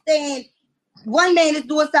understand one man is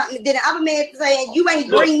doing something, then the other man is saying you ain't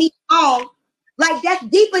bring me on. Like that's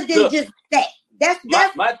deeper than just that. That's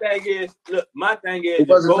my thing is. Look, my thing is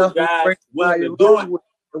both guys willing to do it.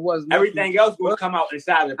 It was everything else will come out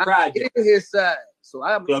inside the project. His side, so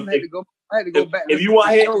I had to go back. If you want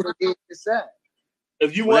to hear his side.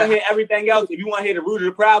 If you want to hear everything else, if you want to hear the root of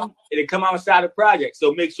the problem, it'll come outside the project.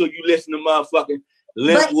 So make sure you listen to motherfucking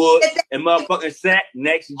Lintwood and motherfucking Sack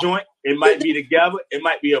next joint. It might be together. It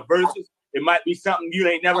might be a versus. It might be something you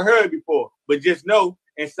ain't never heard before. But just know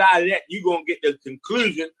inside of that, you're going to get the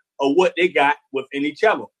conclusion of what they got within each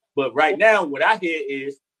other. But right now, what I hear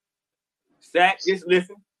is Sack just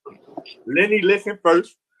listen. Lenny listen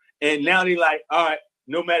first. And now they like, all right,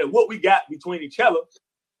 no matter what we got between each other,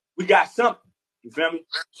 we got something. You feel me?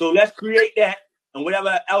 So let's create that, and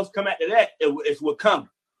whatever else come after that, it's what comes.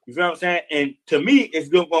 You feel what I'm saying? And to me, it's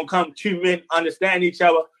going to come two men understanding each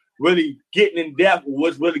other, really getting in depth with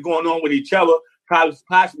what's really going on with each other,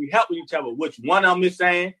 possibly helping each other, which one of them is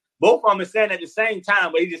saying. Both of them are saying at the same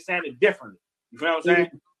time, but he's just saying it differently. You feel what I'm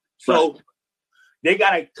saying? So they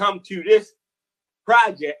got to come to this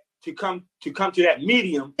project to come to that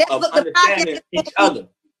medium of understanding each other.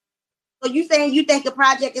 So you saying you think the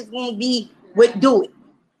project is going to be with Do It?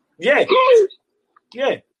 Yeah.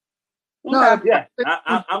 Yeah. No, yeah.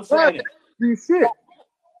 I'm saying it. Shit.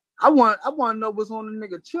 I want to know what's on the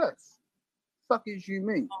nigga chest. Fuck is you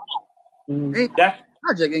mean? That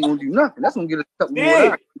project ain't gonna do nothing. That's gonna get a couple more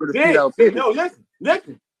hours. No, listen.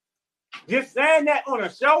 Just saying that on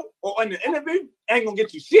a show or on the interview ain't gonna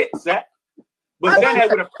get you shit, Zach. But saying that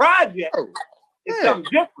with a project, it's something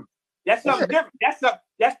different. That's something different.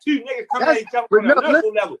 That's two niggas coming at each other on a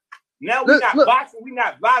local level. Now we're not boxing, we're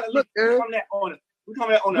not violent. We're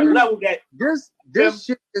coming on a level that this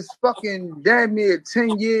shit is fucking damn near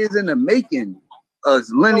 10 years in the making of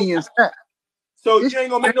Lenny and Sack. So you ain't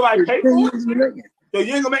gonna make nobody pay for it? So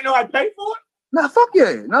you ain't gonna make nobody pay for it? Nah, fuck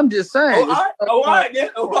yeah. I'm just saying. All right. That's all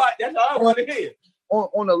I want to hear.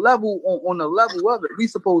 On the level of it, we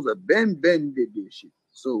supposed to Ben did this shit.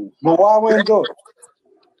 So, but why we ain't do it?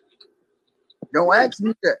 Don't ask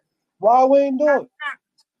me that. Why we ain't do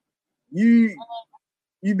it?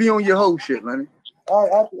 You be on your whole shit, Lenny. All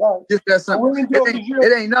right. Just that simple.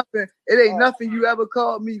 It ain't nothing. It ain't nothing you ever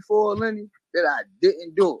called me for, Lenny, that I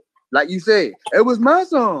didn't do it. Like you said, it was my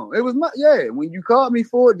song. It was my When you called me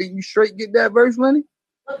for it, did you straight get that verse, Lenny?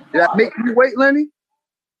 Did I make you wait, Lenny?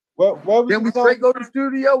 Then we straight go to the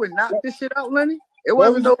studio and knock this shit out, Lenny. It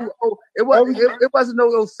wasn't it wasn't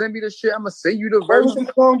no send me the shit. I'ma send you the verse. What was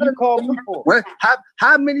the song you called me for?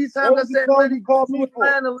 How many times I said Lenny called me for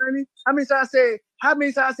Atlanta, Lenny? How many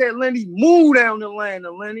times I said Lenny move down to Atlanta,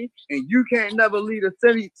 Lenny, and you can't never leave the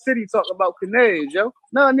city talk about Canaz, yo.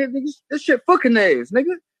 No, nigga, this shit for Canaz,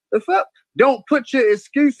 nigga. The fuck? Don't put your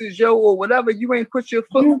excuses, yo, or whatever. You ain't put your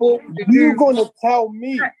foot forward. You're gonna tell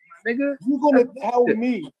me, nigga. You're gonna tell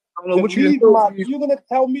me. I don't know what you're gonna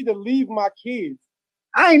tell me to leave my kids.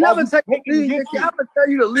 I ain't never tell you to leave your kids. I'm gonna tell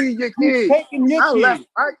you to leave your kids. I left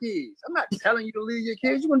my kids. I'm not telling you to leave your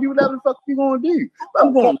kids. You're gonna do whatever the fuck you gonna do. But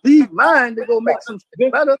I'm gonna leave mine to go make some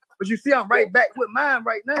shit better. But you see, I'm right back with mine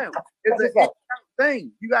right now. It's a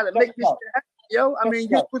thing. You gotta make this shit happen. Yo, I mean,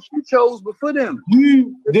 you what you chose before them.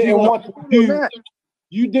 You didn't want to do that.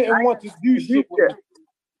 You didn't want to do shit with me.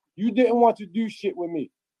 You didn't want to do shit with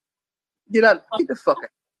me. Get the fuck out.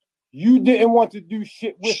 You didn't want to do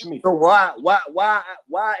shit with me. So why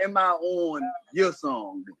am I on your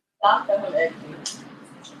song?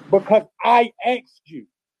 Because I asked you.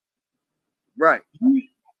 Right.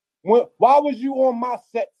 Why was you on my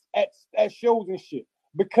sets at shows and shit?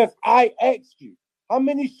 Because I asked you. How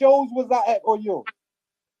many shows was I at or yours?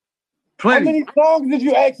 Plenty. How many songs did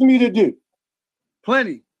you ask me to do?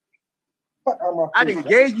 Plenty. I didn't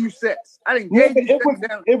gave you sets. I didn't gave you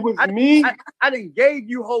sets. It was me. I didn't gave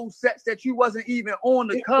you whole sets that you wasn't even on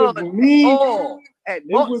the card at all. It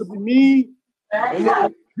was me.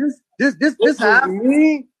 This how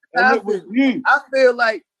me. And it was you. I feel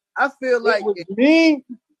like it was me.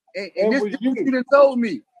 And this you done told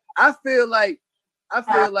me. I feel like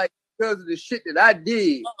because of the shit that I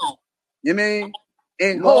did, you mean?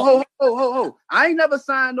 And ho. I ain't never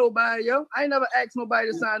signed nobody, yo. I ain't never asked nobody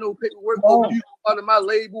to sign no paperwork or you part of my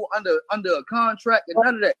label under a contract and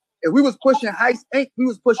none of that. If we was pushing Heist Inc., we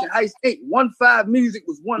was pushing Heist Inc. 1-5 Music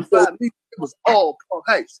was 1-5 Music. It was all Punk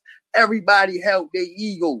Heist. Everybody held their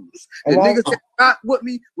egos. The niggas that rock with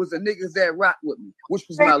me was the niggas that rock with me, which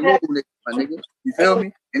was my local nigga, my nigga. You feel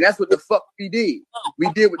me? And that's what the fuck we did. We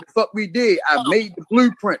did what the fuck we did. I made the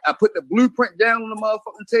blueprint. I put the blueprint down on the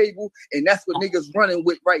motherfucking table, and that's what niggas running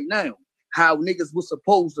with right now. How niggas was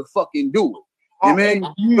supposed to fucking do it. You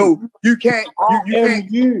mean? So you can't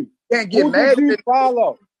get Who mad did you at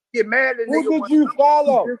follow? get mad at Who nigga. did you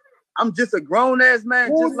follow? I'm just a grown ass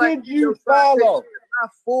man. Who just like did you follow? My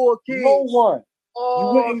 4 kids. No one. You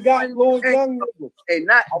went and got friends little young niggas. and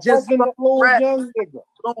not I just wasn't a little rap. young nigga.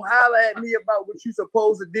 Don't holler at me about what you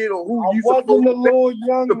supposed to did or who I you wasn't supposed a to be. little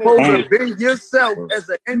young Supposed nigga. to be yourself as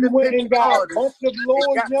an You went and independent got a artist. bunch of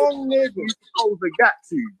little got young You niggas. supposed to got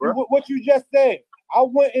to, bro. What you just said. I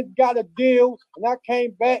went and got a deal, and I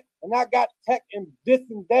came back, and I got tech and this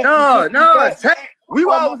and that. No, tech. We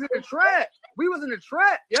was in the trap. We was in the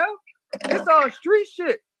trap, yo. It's all street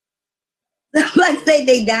shit. Like say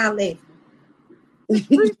they down there.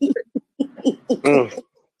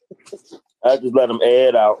 I just let them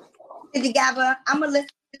add out. Together, I'm gonna listen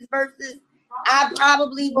to this verses. I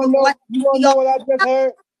probably You wanna know what I just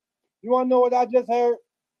heard? You wanna know what I just heard?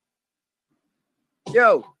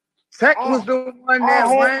 Yo, Tech was the one that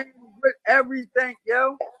ran with everything,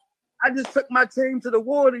 yo. I just took my team to the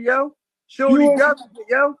water, yo. Shorty government,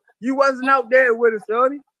 yo. You wasn't out there with us,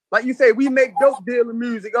 Shorty. Like you say, we make dope dealer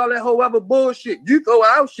music, all that whole other bullshit. You throw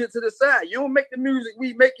our shit to the side. You don't make the music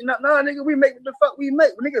we making up. Nah, nigga, we make the fuck we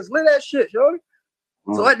make. Niggas lit that shit, Shorty.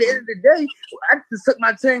 So at the end of the day, I just took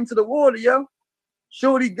my team to the water, yo.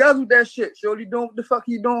 Shorty guzzled that shit. Shorty doing what the fuck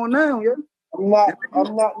he doing now, yo.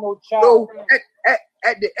 I'm not no child. So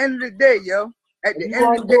at the end of the day, yo, at the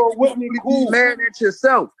end of the day, you be mad at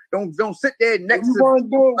yourself. Don't sit there next to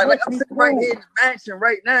like I'm sitting right here in the mansion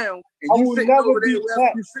right now, and you sitting over there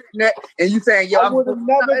wherever you sitting at, and you saying, yo, I would have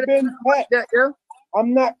never been packed. Yo.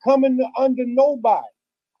 I'm not coming under nobody.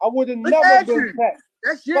 I would have never been packed.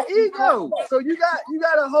 That's your ego. So you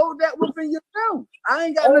gotta hold that within yourself. I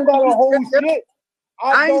ain't got nothing to hold shit.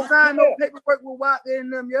 I ain't signed no paperwork with Waka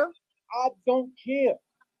and them, yo. I don't care.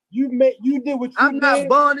 You did what you did. I'm not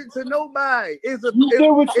bonded to nobody. You did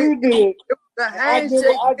what you did. The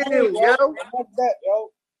handshake deal, yo. That,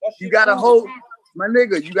 yo. You gotta hold, my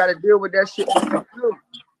nigga. You gotta deal with that shit.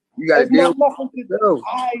 You gotta deal with it.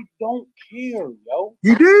 I don't care, yo.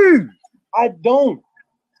 You do. I don't.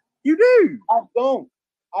 You do. I don't.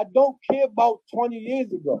 I don't care about 20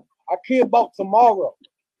 years ago. I care about tomorrow.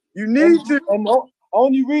 You need to. And the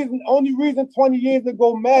only reason 20 years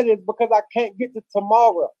ago matters because I can't get to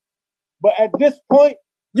tomorrow. But at this point,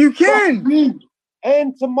 you can. Me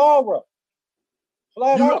and tomorrow.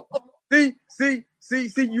 Flat out. See,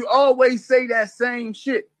 you always say that same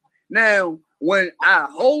shit. Now, when I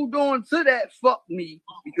hold on to that fuck me,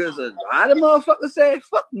 because a lot of motherfuckers say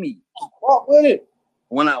fuck me. Fuck with it.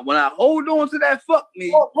 When I hold on to that fuck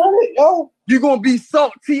me, fuck with it, yo. You're gonna be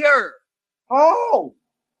saltier. How?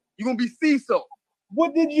 You're gonna be sea salt.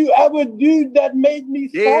 What did you ever do that made me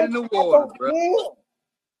salty? Dead in the water, bro.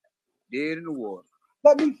 Dead in the water.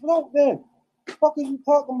 Let me float then. What the fuck are you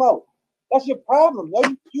talking about? That's your problem,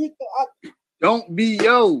 yo. Don't be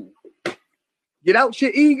yo. Get out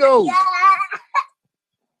your ego. Yeah.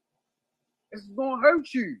 It's gonna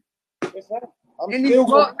hurt you. And he's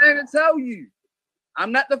smart man to tell you.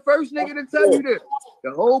 I'm not the first nigga to tell you this.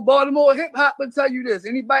 The whole Baltimore hip hop will tell you this.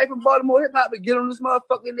 Anybody from Baltimore hip hop will get on this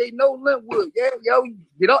motherfucker. They know Linwood. Yeah, yo,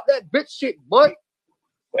 get off that bitch shit, boy.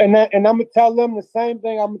 And I'm gonna tell them the same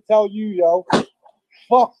thing I'm gonna tell you, yo.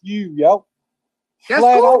 Fuck you, yo. That's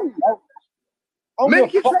flat cool. out, yo. I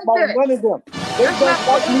don't give a fuck about none of them. They don't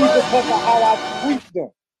like me because of how I treat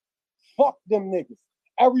them. Fuck them niggas.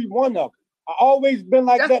 Every one of them. I always been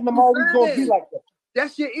like that, and I'm always gonna be like that.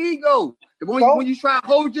 That's your ego. When you try to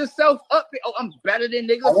hold yourself up, I'm better than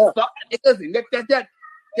niggas. Fuck niggas and that.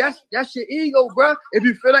 That's your ego, bro. If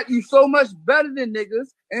you feel like you so much better than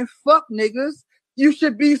niggas and fuck niggas, you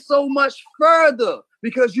should be so much further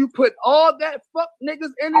because you put all that fuck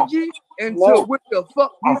niggas energy into what the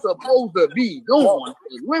fuck you supposed to be doing.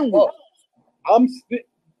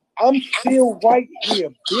 I'm still right here,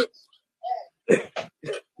 bitch.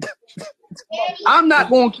 I'm not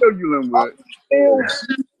gonna kill you, Linwood.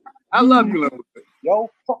 I love you, Linwood. Yo,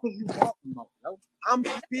 fuck is you talking about, yo? I'm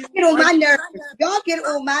get on my nerves. Y'all get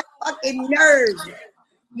on my fucking nerves.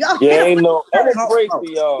 Y'all ain't no break for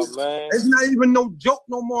y'all, man. It's not even no joke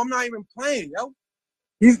no more. I'm not even playing, yo.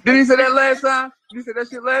 Did he say that last time? You said that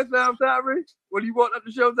shit last time, Tyree? When you walked up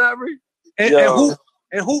the show, Tyree? And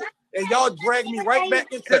y'all dragged me right back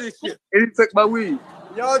into this shit. And he took my weed.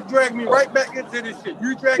 Y'all dragged me right back into this shit.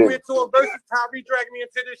 You dragged me into a versus. Tyree dragged me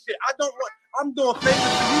into this shit. I'm doing favors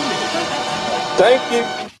for you niggas. Thank you.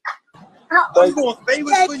 I'm doing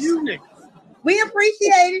favors for you niggas. We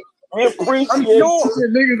appreciate it. We appreciate I'm sure.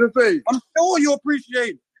 Niggas to say. I'm sure you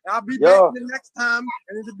appreciate it. I'll be back the next time,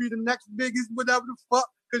 and it'll be the next biggest, whatever the fuck.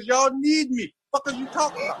 because y'all need me. Fuck are you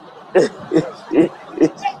talking about?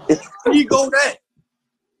 Ego that.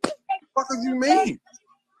 Fuck do you mean?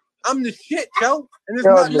 I'm the shit, yo. And there's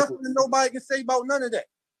not nothing that nobody can say about none of that.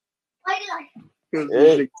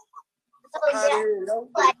 Hey.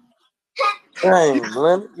 Dang,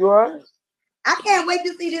 Glenn, you alright? I can't wait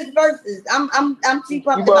to see this versus. I'm too You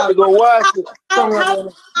pumped about to go watch it?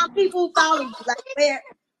 How people follow you? Like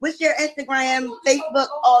what's your Instagram, Facebook,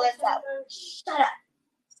 all that stuff? Shut up.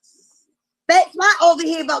 That's why over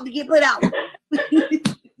here about to get put out.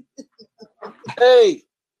 Hey,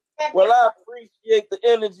 well, I appreciate the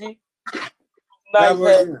energy. Nice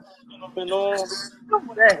having been on.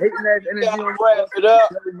 That hating ass energy on wrap it up.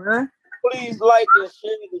 man. Please like and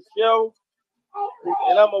share the show.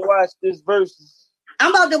 And I'm gonna watch this versus.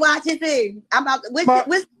 I'm about to watch it too. I'm about to,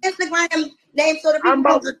 what's Instagram name so the people I'm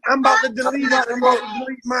about to delete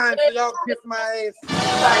mine so y'all kiss my ass.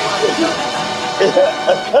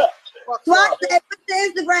 So I said, what's the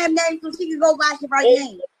Instagram name so she can go watch it right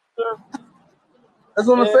now? That's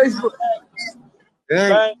on the Facebook.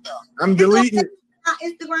 Dang, I'm deleting it.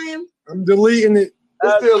 Instagram. I'm deleting it.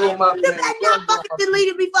 It's still on my You better not fucking delete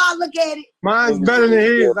it before I look at it. Mine's better than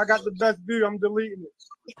his. I got the best view. I'm deleting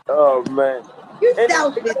it. Oh man. You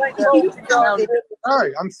selfish. You selfish. All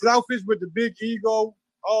right, I'm selfish with the big ego,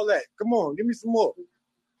 all that. Come on, give me some more.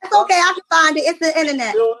 It's okay, I can find it. It's the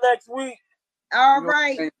internet. Till next week. All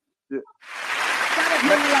right. It is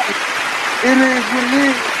what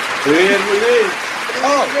it is.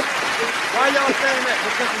 Oh, why y'all saying that?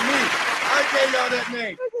 Because of me. I gave y'all that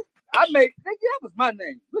name. I made, nigga, that was my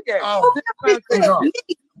name. Look at it. Oh,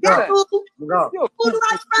 That's cool. go. Who do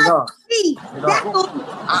I trust? Me. That's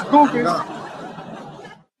cool. Goofy.